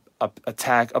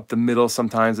 Attack up the middle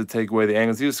sometimes to take away the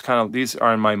angles. These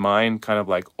are in my mind kind of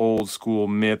like old school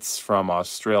myths from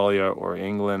Australia or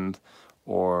England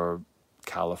or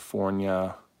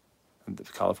California.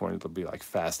 California, there'll be like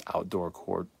fast outdoor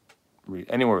court.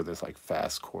 Anywhere where there's like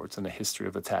fast courts and a history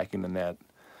of attacking the net.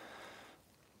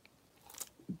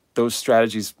 Those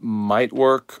strategies might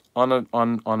work on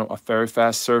a very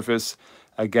fast surface.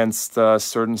 against a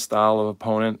certain style of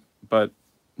opponent, but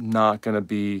not going to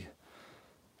be,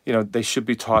 they should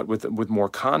be taught with more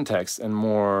context and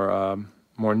more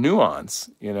nuance.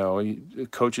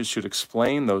 Coaches should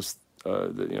explain those.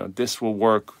 This will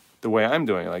work the way I'm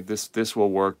doing. Like this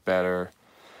will work better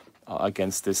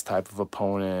against this type of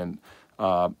opponent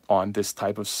on this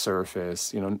type of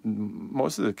surface.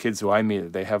 Most of the kids who I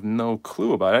meet, they have no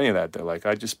clue about any of that. They're like,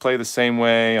 I just play the same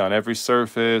way on every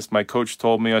surface. My coach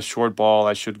told me a short ball,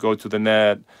 I should go to the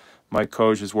net. My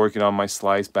coach is working on my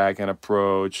slice backhand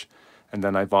approach, and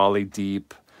then I volley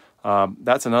deep.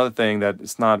 That's another thing that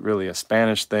it's not really a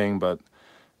Spanish thing, but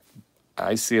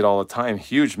I see it all the time.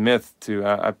 Huge myth too.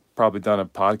 I've probably done a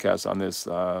podcast on this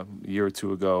a year or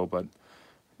two ago, but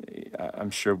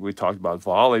I'm sure we talked about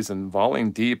volleys, and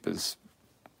volleying deep is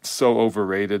so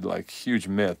overrated, like huge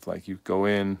myth. Like you go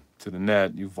in to the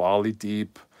net, you volley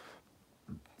deep,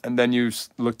 and then you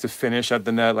look to finish at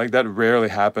the net. Like that rarely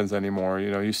happens anymore.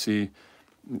 You see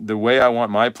the way I want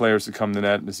my players to come to the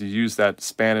net is you use that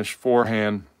Spanish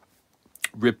forehand,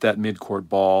 rip that mid-court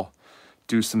ball,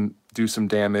 do some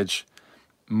damage,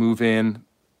 move in,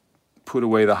 put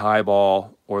away the high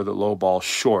ball or the low ball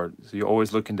short. So you're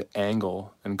always looking to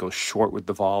angle and go short with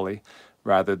the volley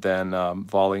rather than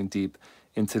volleying deep.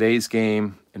 In today's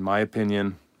game, in my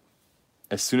opinion,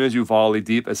 as soon as you volley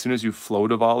deep, as soon as you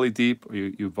float a volley deep or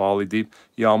you volley deep,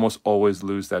 you almost always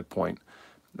lose that point.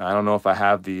 Now, I don't know if I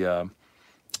have the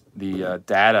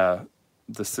data,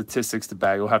 the statistics to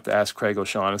back. We'll have to ask Craig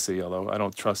O'Shaughnessy, although I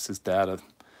don't trust his data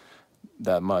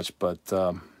that much, but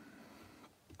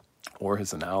or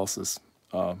his analysis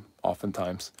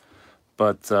oftentimes.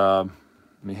 But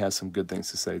he has some good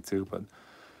things to say too. But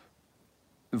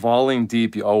volleying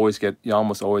deep, you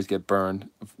almost always get burned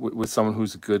with someone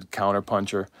who's a good counter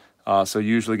puncher. So you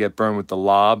usually get burned with the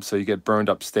lob, so you get burned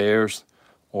upstairs,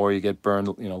 or you get burned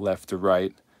left to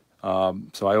right.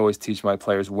 So I always teach my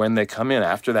players when they come in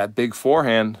after that big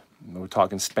forehand. We're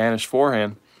talking Spanish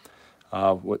forehand.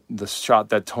 What the shot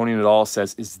that Tony Nadal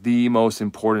says is the most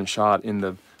important shot in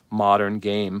the modern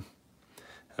game.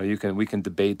 We can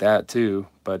debate that too,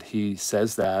 but he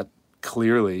says that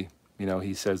clearly.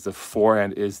 He says the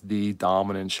forehand is the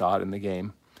dominant shot in the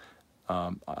game.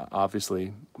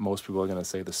 Obviously, most people are going to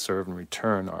say the serve and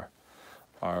return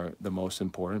are the most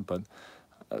important, but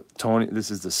Tony,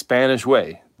 this is the Spanish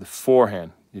way, the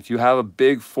forehand. If you have a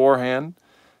big forehand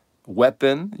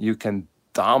weapon, you can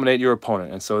dominate your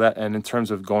opponent. And in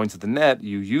terms of going to the net,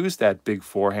 you use that big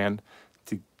forehand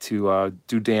to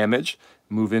do damage,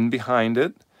 move in behind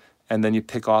it, and then you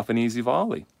pick off an easy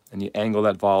volley. And you angle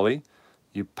that volley,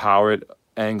 you power it,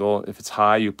 angle. If it's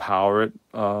high, you power it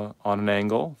on an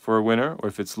angle for a winner, or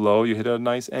if it's low, you hit a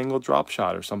nice angle drop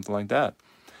shot or something like that.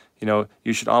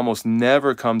 You should almost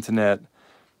never come to net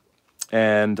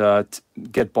and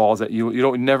get balls that you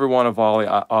don't never want to volley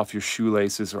off your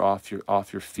shoelaces or off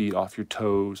your feet, off your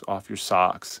toes, off your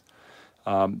socks.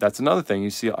 That's another thing.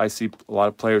 I see a lot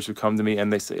of players who come to me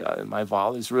and they say, my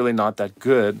volley is really not that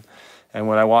good. And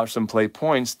when I watch them play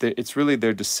points, it's really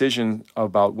their decision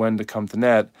about when to come to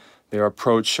net, their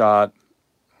approach shot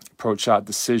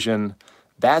decision.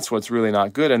 That's what's really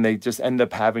not good. And they just end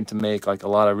up having to make like a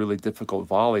lot of really difficult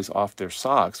volleys off their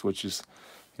socks, which is,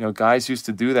 guys used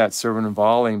to do that serving and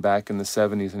volleying back in the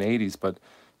 70s and 80s, but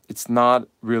it's not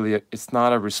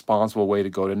a responsible way to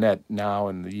go to net now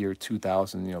in the year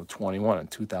 2021 and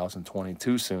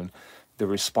 2022 soon. The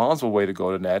responsible way to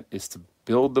go to net is to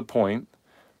build the point,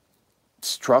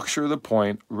 structure the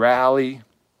point, rally,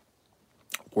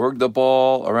 work the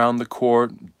ball around the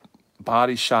court,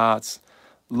 body shots,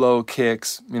 low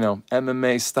kicks,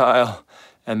 MMA style.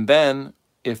 And then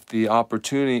if the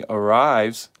opportunity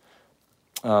arises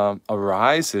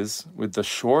with the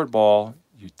short ball,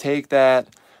 you take that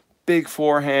big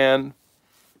forehand,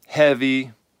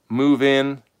 heavy, move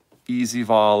in, easy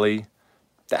volley.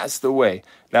 That's the way.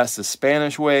 That's the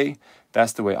Spanish way.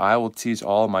 That's the way I will teach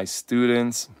all of my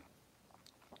students.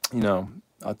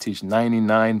 I'll teach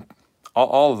 99,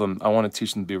 all of them. I want to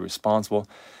teach them to be responsible.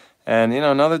 And,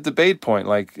 another debate point,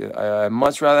 like I'd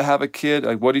much rather have a kid,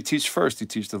 like what do you teach first? Do you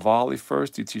teach the volley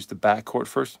first? Do you teach the backcourt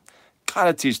first?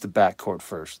 Gotta teach the backcourt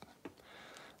first.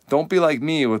 Don't be like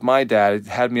me with my dad. It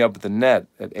had me up at the net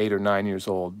at 8 or 9 years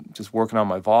old, just working on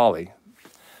my volley.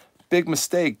 Big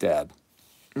mistake, Dad.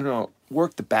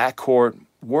 Work the backcourt,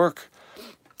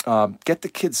 get the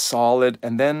kids solid,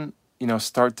 and then,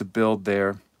 start to build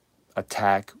their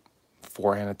attack,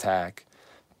 forehand attack.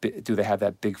 Do they have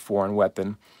that big forehand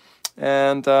weapon?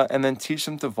 And then teach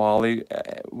them to volley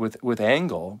with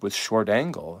angle, with short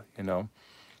angle,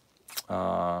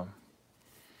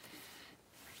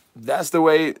 That's the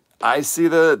way I see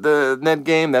the net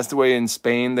game. That's the way in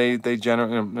Spain they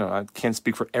generally. I can't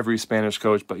speak for every Spanish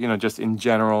coach, but just in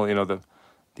general,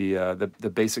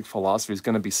 the basic philosophy is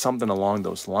going to be something along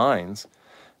those lines,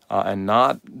 and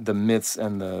not the myths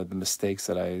and the mistakes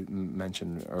that I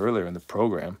mentioned earlier in the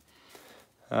program.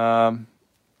 A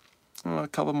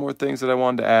couple more things that I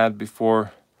wanted to add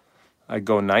before I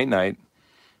go night.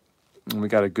 And we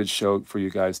got a good show for you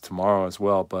guys tomorrow as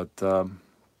well, but.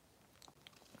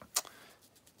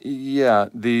 Yeah,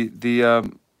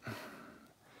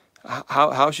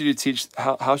 how should you teach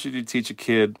a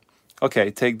kid?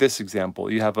 Okay, take this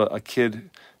example. You have a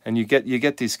kid, and you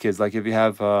get these kids. Like if you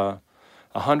have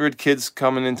 100 kids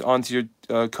coming onto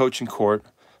your coaching court,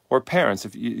 or parents,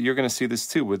 if you're going to see this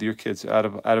too with your kids. Out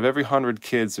of every 100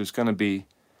 kids, there's going to be,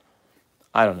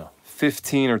 I don't know,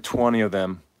 15 or 20 of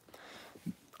them.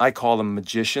 I call them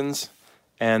magicians,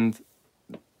 and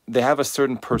they have a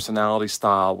certain personality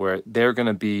style where they're going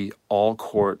to be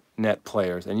all-court net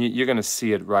players, and you're going to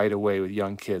see it right away with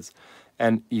young kids.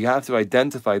 And you have to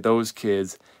identify those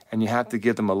kids, and you have to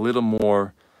give them a little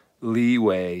more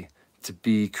leeway to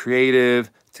be creative,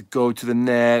 to go to the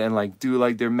net and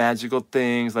do their magical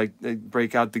things, like they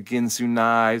break out the Ginsu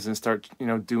knives and start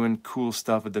doing cool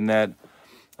stuff at the net.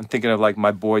 I'm thinking of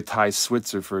my boy Ty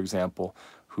Switzer, for example,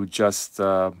 who just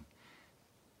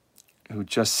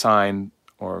signed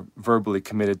or verbally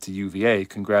committed to UVA.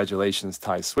 Congratulations,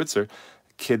 Ty Switzer,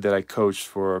 a kid that I coached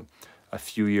for a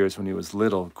few years when he was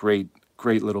little. Great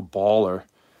little baller,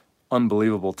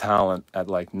 unbelievable talent at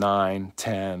 9,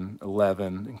 10,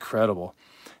 11, incredible.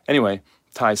 Anyway,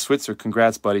 Ty Switzer,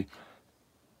 congrats, buddy.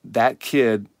 That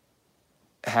kid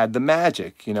had the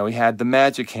magic. He had the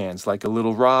magic hands like a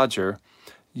little Roger.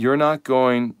 You're not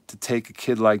going to take a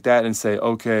kid like that and say,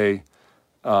 okay,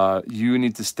 you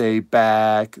need to stay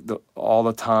back all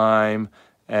the time,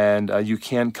 and you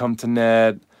can't come to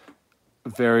net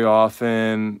very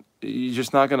often. You're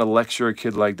just not going to lecture a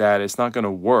kid like that. It's not going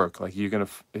to work. You're going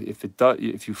to,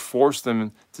 if you force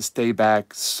them to stay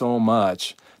back so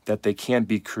much that they can't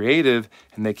be creative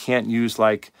and they can't use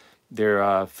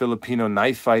their Filipino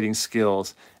knife fighting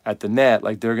skills at the net,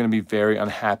 they're going to be very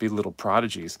unhappy little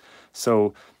prodigies.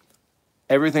 So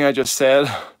everything I just said,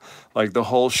 the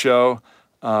whole show,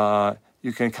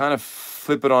 you can kind of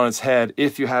flip it on its head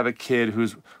if you have a kid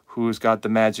who's got the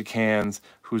magic hands,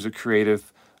 who's a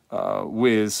creative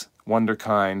whiz,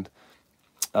 wonderkind.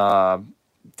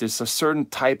 There's a certain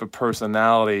type of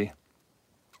personality.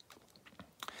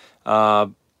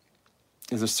 There's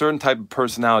a certain type of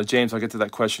personality, James, I'll get to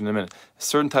that question in a minute. A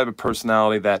certain type of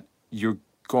personality that you're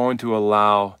going to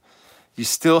allow. You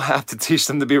still have to teach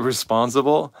them to be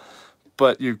responsible,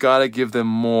 but you've got to give them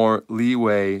more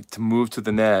leeway to move to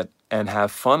the net and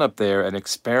have fun up there and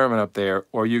experiment up there,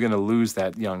 or you're going to lose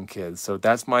that young kid. So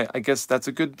I guess that's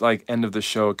a good end of the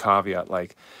show caveat.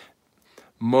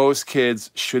 Most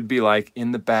kids should be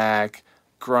in the back,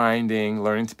 grinding,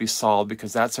 learning to be solid,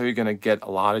 because that's how you're going to get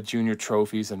a lot of junior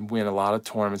trophies and win a lot of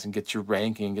tournaments and get your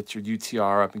ranking, get your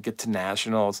UTR up and get to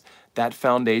nationals. That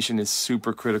foundation is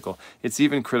super critical. It's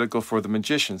even critical for the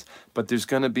magicians, but there's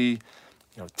going to be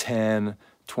 10,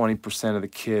 20% of the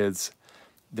kids,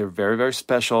 they're very, very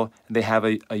special, and they have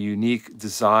a unique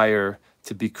desire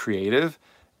to be creative.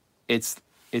 It's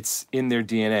in their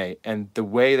DNA. And the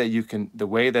way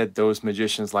that those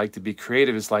magicians like to be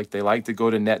creative is they like to go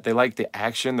to net. They like the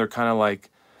action. They're kind of like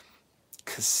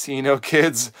casino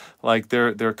kids.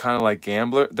 They're kind of like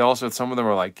gambler. They also, some of them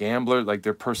are like gambler,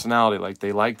 their personality.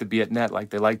 They like to be at net.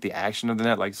 They like the action of the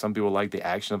net. Some people like the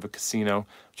action of a casino,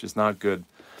 which is not good.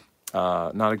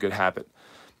 Not a good habit.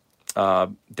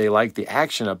 They like the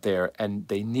action up there, and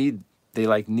they need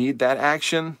that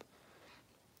action.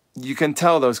 You can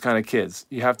tell those kind of kids.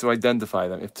 You have to identify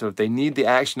them. If they need the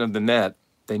action of the net,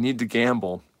 they need to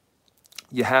gamble.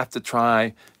 You have to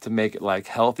try to make it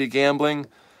healthy gambling.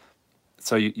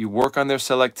 So you work on their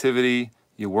selectivity.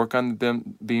 You work on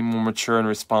them being more mature and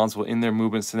responsible in their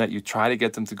movements to net. You try to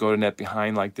get them to go to net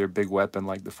behind their big weapon,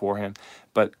 the forehand.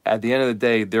 But at the end of the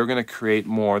day, they're going to create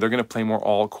more. They're going to play more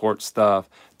all-court stuff.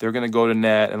 They're going to go to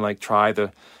net and try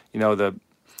the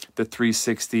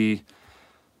 360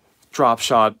 drop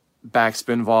shot,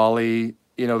 backspin volley.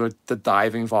 The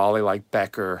diving volley like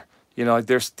Becker.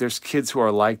 There's kids who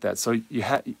are like that. So you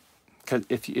have. Because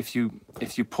if you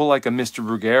pull a Mr.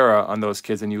 Bruguera on those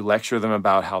kids and you lecture them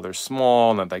about how they're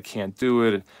small and that they can't do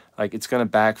it, it's going to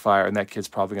backfire, and that kid's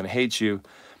probably going to hate you,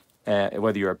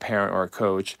 whether you're a parent or a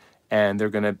coach, and they're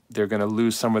going to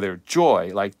lose some of their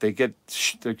joy.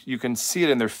 You can see it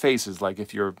in their faces.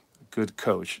 If you're a good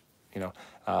coach,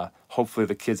 hopefully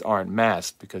the kids aren't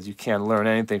masked, because you can't learn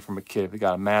anything from a kid if they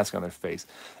got a mask on their face.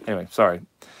 Anyway, sorry.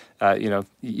 You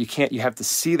have to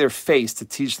see their face to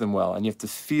teach them well, and you have to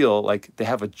feel like they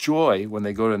have a joy when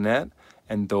they go to net.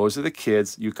 And those are the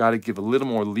kids you got to give a little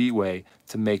more leeway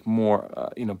to make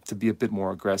more, to be a bit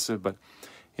more aggressive. But,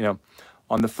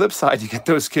 on the flip side, you get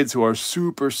those kids who are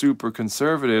super, super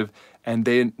conservative, and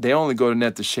they only go to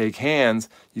net to shake hands.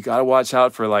 You got to watch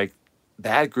out for like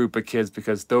that group of kids,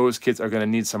 because those kids are going to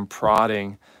need some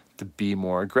prodding to be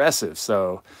more aggressive.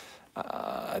 So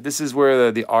this is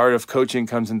where the art of coaching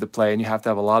comes into play, and you have to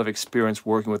have a lot of experience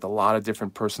working with a lot of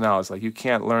different personalities. Like, you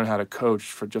can't learn how to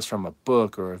coach just from a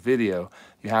book or a video.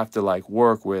 You have to like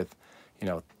work with,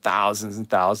 thousands and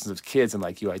thousands of kids, and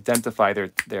like you identify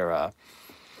their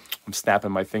I'm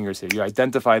snapping my fingers here. You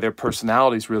identify their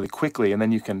personalities really quickly, and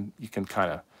then you can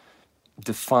kind of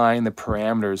define the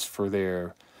parameters for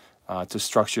their to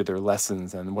structure their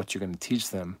lessons and what you're going to teach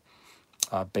them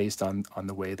based on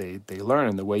the way they learn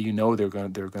and the way they're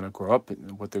going to grow up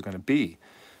and what they're going to be.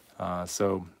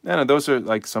 So those are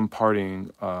like some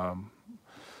parting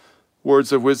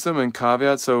words of wisdom and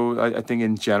caveats. So I think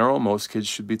in general, most kids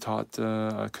should be taught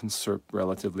a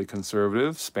relatively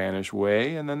conservative Spanish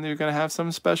way, and then you're going to have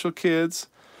some special kids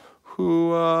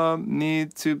who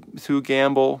need to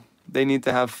gamble. They need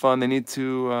to have fun. They need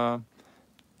to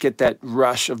get that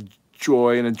rush of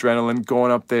joy and adrenaline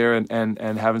going up there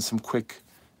and having some quick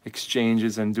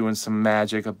exchanges and doing some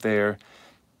magic up there.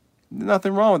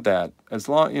 Nothing wrong with that. As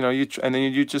long, and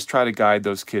then you just try to guide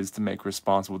those kids to make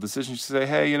responsible decisions. You say,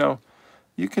 hey,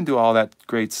 you can do all that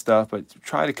great stuff, but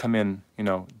try to come in,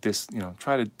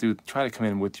 try to come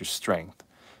in with your strength.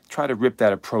 Try to rip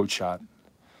that approach shot.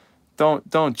 Don't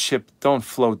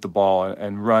float the ball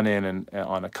and run in and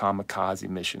on a kamikaze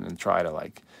mission and try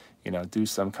to do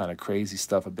some kind of crazy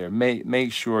stuff up there.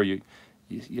 Make sure you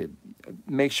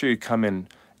come in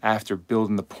after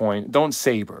building the point. Don't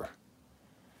saber.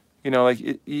 You're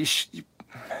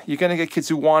gonna get kids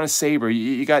who want to saber.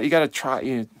 You got to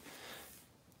try.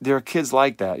 There are kids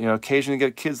like that. Occasionally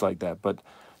get kids like that, but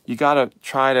you got to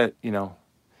try to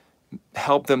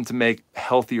help them to make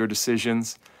healthier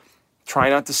decisions. Try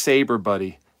not to saber,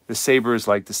 buddy. The saber is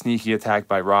like the sneaky attack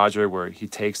by Roger, where he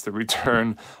takes the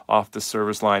return off the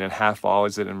service line and half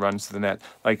volleys it and runs to the net.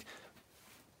 Like,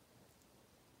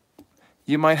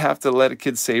 you might have to let a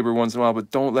kid saber once in a while, but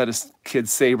don't let a kid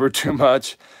saber too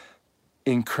much.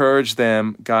 Encourage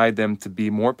them, guide them to be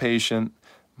more patient,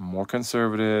 more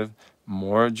conservative,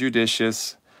 more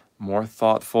judicious, more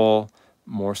thoughtful,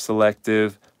 more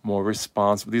selective, more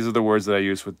responsible. These are the words that I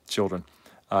use with children.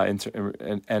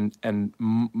 And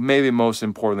maybe most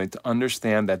importantly, to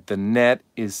understand that the net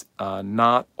is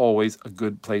not always a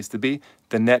good place to be.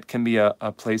 The net can be a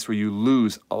place where you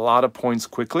lose a lot of points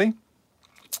quickly.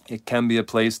 It can be a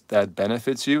place that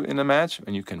benefits you in a match,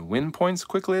 and you can win points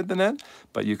quickly at the net,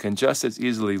 but you can just as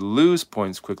easily lose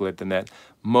points quickly at the net.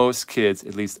 Most kids,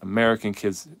 at least American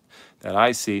kids that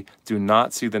I see, do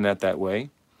not see the net that way.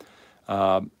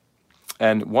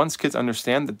 And once kids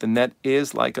understand that the net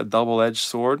is like a double-edged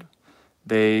sword,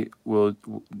 that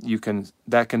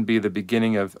can be the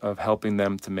beginning of helping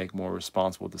them to make more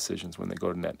responsible decisions when they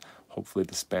go to net, hopefully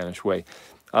the Spanish way.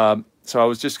 So I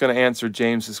was just going to answer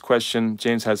James's question.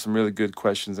 James had some really good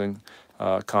questions and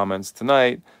comments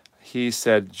tonight. He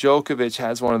said, Djokovic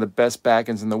has one of the best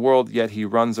backhands in the world, yet he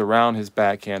runs around his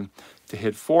backhand to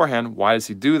hit forehand. Why does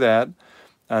he do that?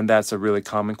 And that's a really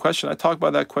common question. I talk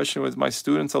about that question with my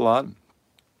students a lot.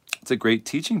 It's a great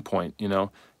teaching point,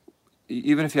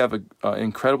 Even if you have an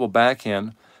incredible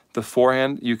backhand, the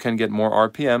forehand, you can get more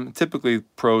RPM. Typically,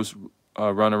 pros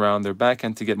run around their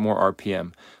backhand to get more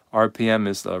RPM. RPM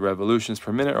is revolutions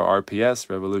per minute, or RPS,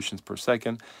 revolutions per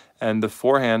second. And the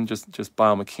forehand, just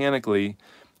biomechanically,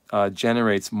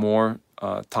 generates more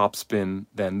topspin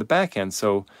than the backhand.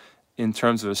 So in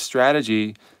terms of a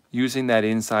strategy, using that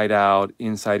inside-out,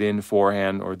 inside-in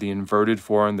forehand, or the inverted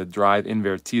forehand, the drive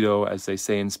invertido, as they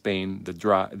say in Spain,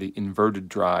 the inverted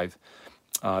drive,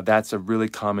 that's a really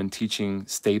common teaching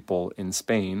staple in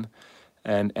Spain.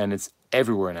 And it's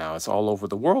everywhere now. It's all over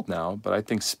the world now. But I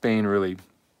think Spain really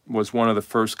was one of the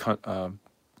first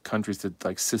countries to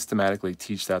systematically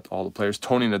teach that to all the players.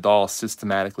 Tony Nadal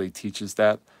systematically teaches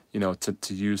that,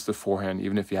 to use the forehand,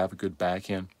 even if you have a good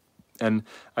backhand. And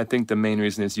I think the main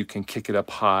reason is you can kick it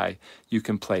up high. You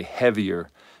can play heavier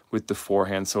with the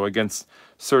forehand. So against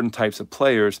certain types of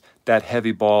players, that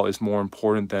heavy ball is more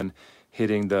important than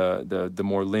hitting the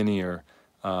more linear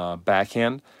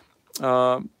backhand.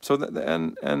 It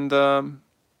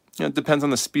depends on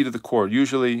the speed of the court.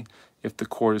 Usually, if the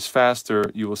court is faster,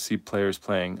 you will see players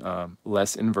playing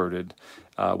less inverted.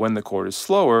 When the court is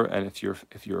slower, and if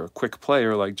you're a quick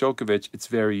player like Djokovic, it's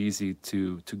very easy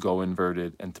to go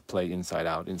inverted and to play inside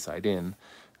out, inside in,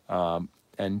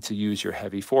 and to use your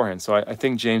heavy forehand. So I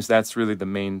think, James, that's really the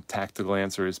main tactical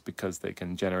answer, is because they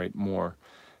can generate more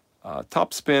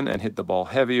topspin and hit the ball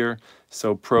heavier.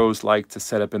 So pros like to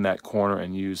set up in that corner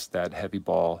and use that heavy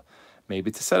ball, maybe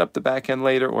to set up the backhand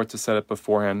later or to set up a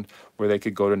forehand where they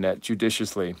could go to net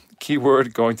judiciously.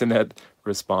 Keyword, going to net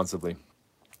responsibly.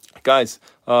 Guys,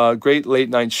 great late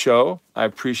night show. I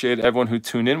appreciate everyone who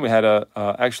tuned in. We had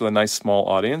actually a nice small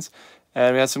audience,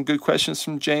 and we had some good questions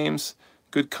from James,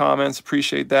 good comments.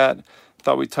 Appreciate that.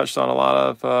 Thought we touched on a lot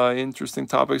of interesting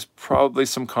topics, probably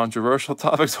some controversial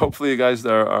topics. Hopefully you guys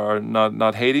are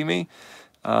not hating me,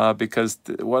 because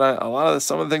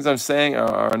some of the things I'm saying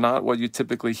are not what you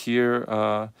typically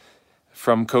hear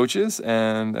from coaches,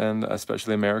 and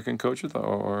especially American coaches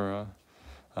or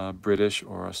British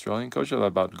or Australian coaches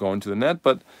about going to the net.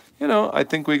 But I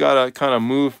think we gotta kind of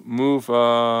move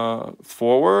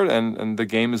forward, and the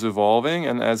game is evolving.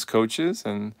 And as coaches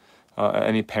and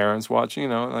any parents watching,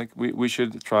 we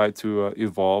should try to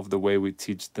evolve the way we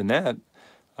teach the net.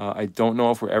 I don't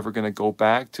know if we're ever going to go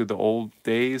back to the old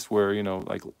days where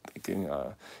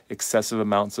excessive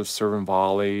amounts of serve and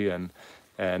volley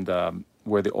and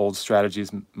where the old strategies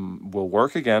will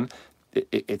work again.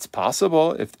 It's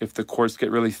possible if the courts get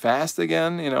really fast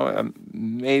again.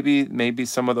 Maybe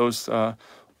some of those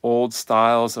old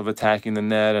styles of attacking the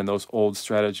net and those old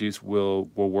strategies will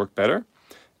work better.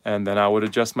 And then I would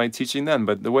adjust my teaching then.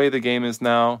 But the way the game is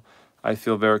now, I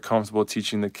feel very comfortable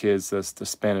teaching the kids the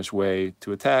Spanish way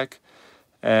to attack.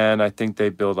 And I think they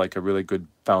build like a really good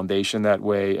foundation that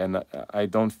way. And I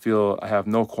have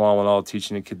no qualm at all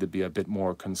teaching a kid to be a bit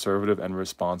more conservative and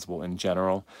responsible in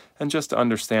general. And just to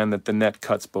understand that the net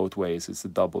cuts both ways. It's a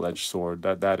double-edged sword.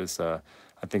 That is, I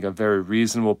think, a very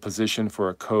reasonable position for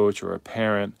a coach or a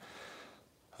parent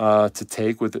to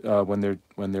take with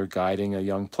when they're guiding a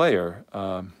young player.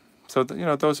 So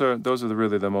those are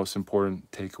really the most important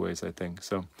takeaways, I think.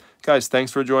 So, guys,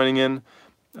 thanks for joining in.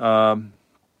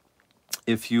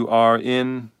 If you are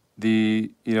in the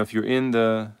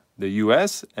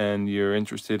U.S. and you're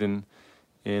interested in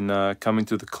coming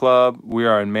to the club, we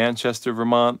are in Manchester,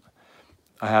 Vermont.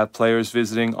 I have players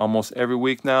visiting almost every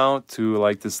week now to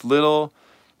like this little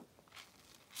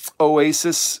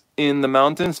oasis in the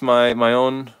mountains, my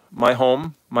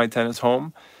tennis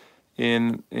home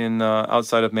in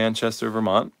outside of Manchester,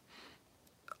 Vermont.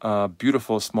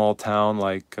 Beautiful small town,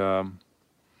 like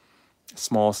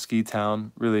small ski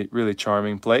town, really, really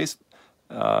charming place.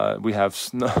 We have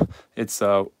snow. It's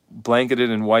blanketed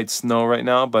in white snow right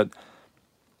now, but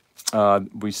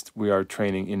we are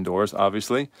training indoors,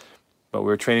 obviously, but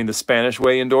we're training the Spanish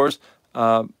way indoors.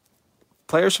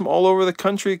 Players from all over the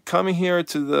country coming here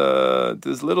to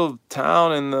this little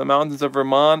town in the mountains of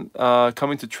Vermont,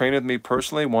 coming to train with me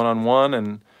personally, one-on-one,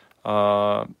 and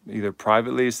either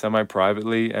privately,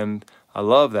 semi-privately, and I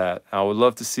love that. I would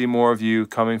love to see more of you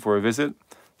coming for a visit.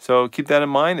 So keep that in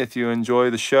mind if you enjoy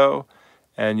the show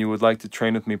and you would like to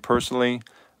train with me personally.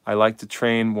 I like to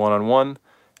train one-on-one,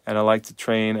 and I like to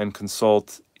train and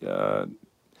consult either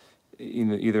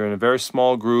in a very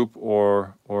small group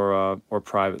or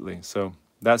privately. So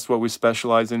that's what we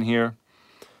specialize in here.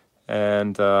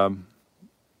 And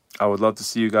I would love to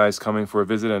see you guys coming for a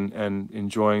visit and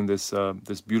enjoying this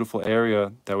beautiful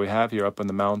area that we have here up in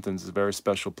the mountains. It's a very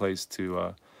special place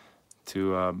to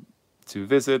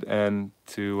visit, and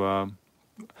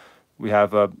we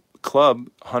have a club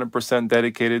 100%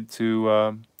 dedicated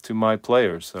to my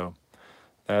players. So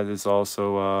that is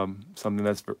also something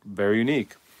that's very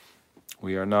unique.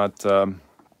 We are not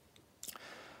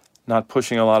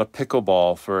pushing a lot of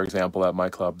pickleball, for example, at my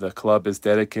club. The club is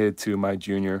dedicated to my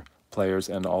junior players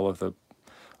and all of the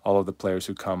players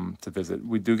who come to visit.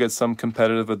 We do get some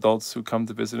competitive adults who come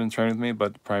to visit and train with me,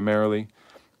 but primarily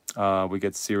we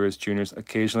get serious juniors.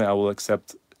 Occasionally I will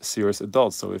accept serious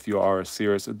adults. So if you are a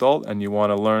serious adult and you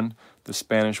want to learn the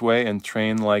Spanish way and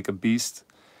train like a beast,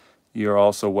 you're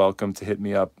also welcome to hit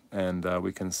me up, and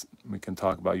we can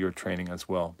talk about your training as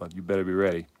well. But you better be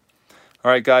ready.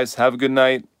 All right, guys, have a good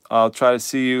night. I'll try to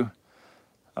see you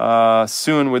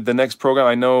soon with the next program.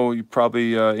 I know you're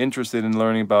probably interested in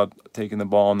learning about taking the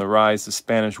ball on the rise, the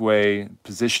Spanish way,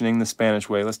 positioning the Spanish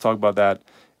way. Let's talk about that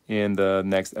in the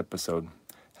next episode.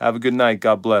 Have a good night.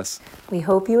 God bless. We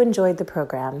hope you enjoyed the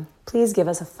program. Please give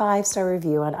us a 5-star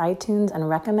review on iTunes and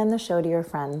recommend the show to your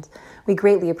friends. We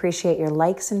greatly appreciate your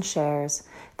likes and shares.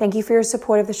 Thank you for your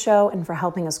support of the show and for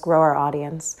helping us grow our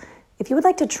audience. If you would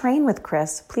like to train with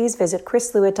Chris, please visit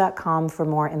chrislewitt.com for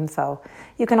more info.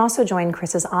 You can also join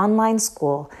Chris's online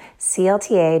school,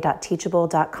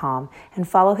 clta.teachable.com, and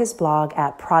follow his blog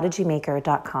at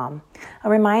prodigymaker.com. A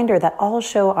reminder that all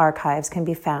show archives can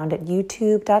be found at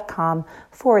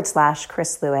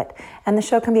youtube.com/Chris Lewitt, and the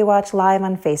show can be watched live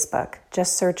on Facebook.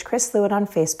 Just search Chris Lewitt on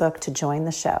Facebook to join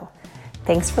the show.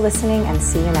 Thanks for listening, and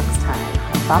see you next time.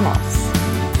 Vamos!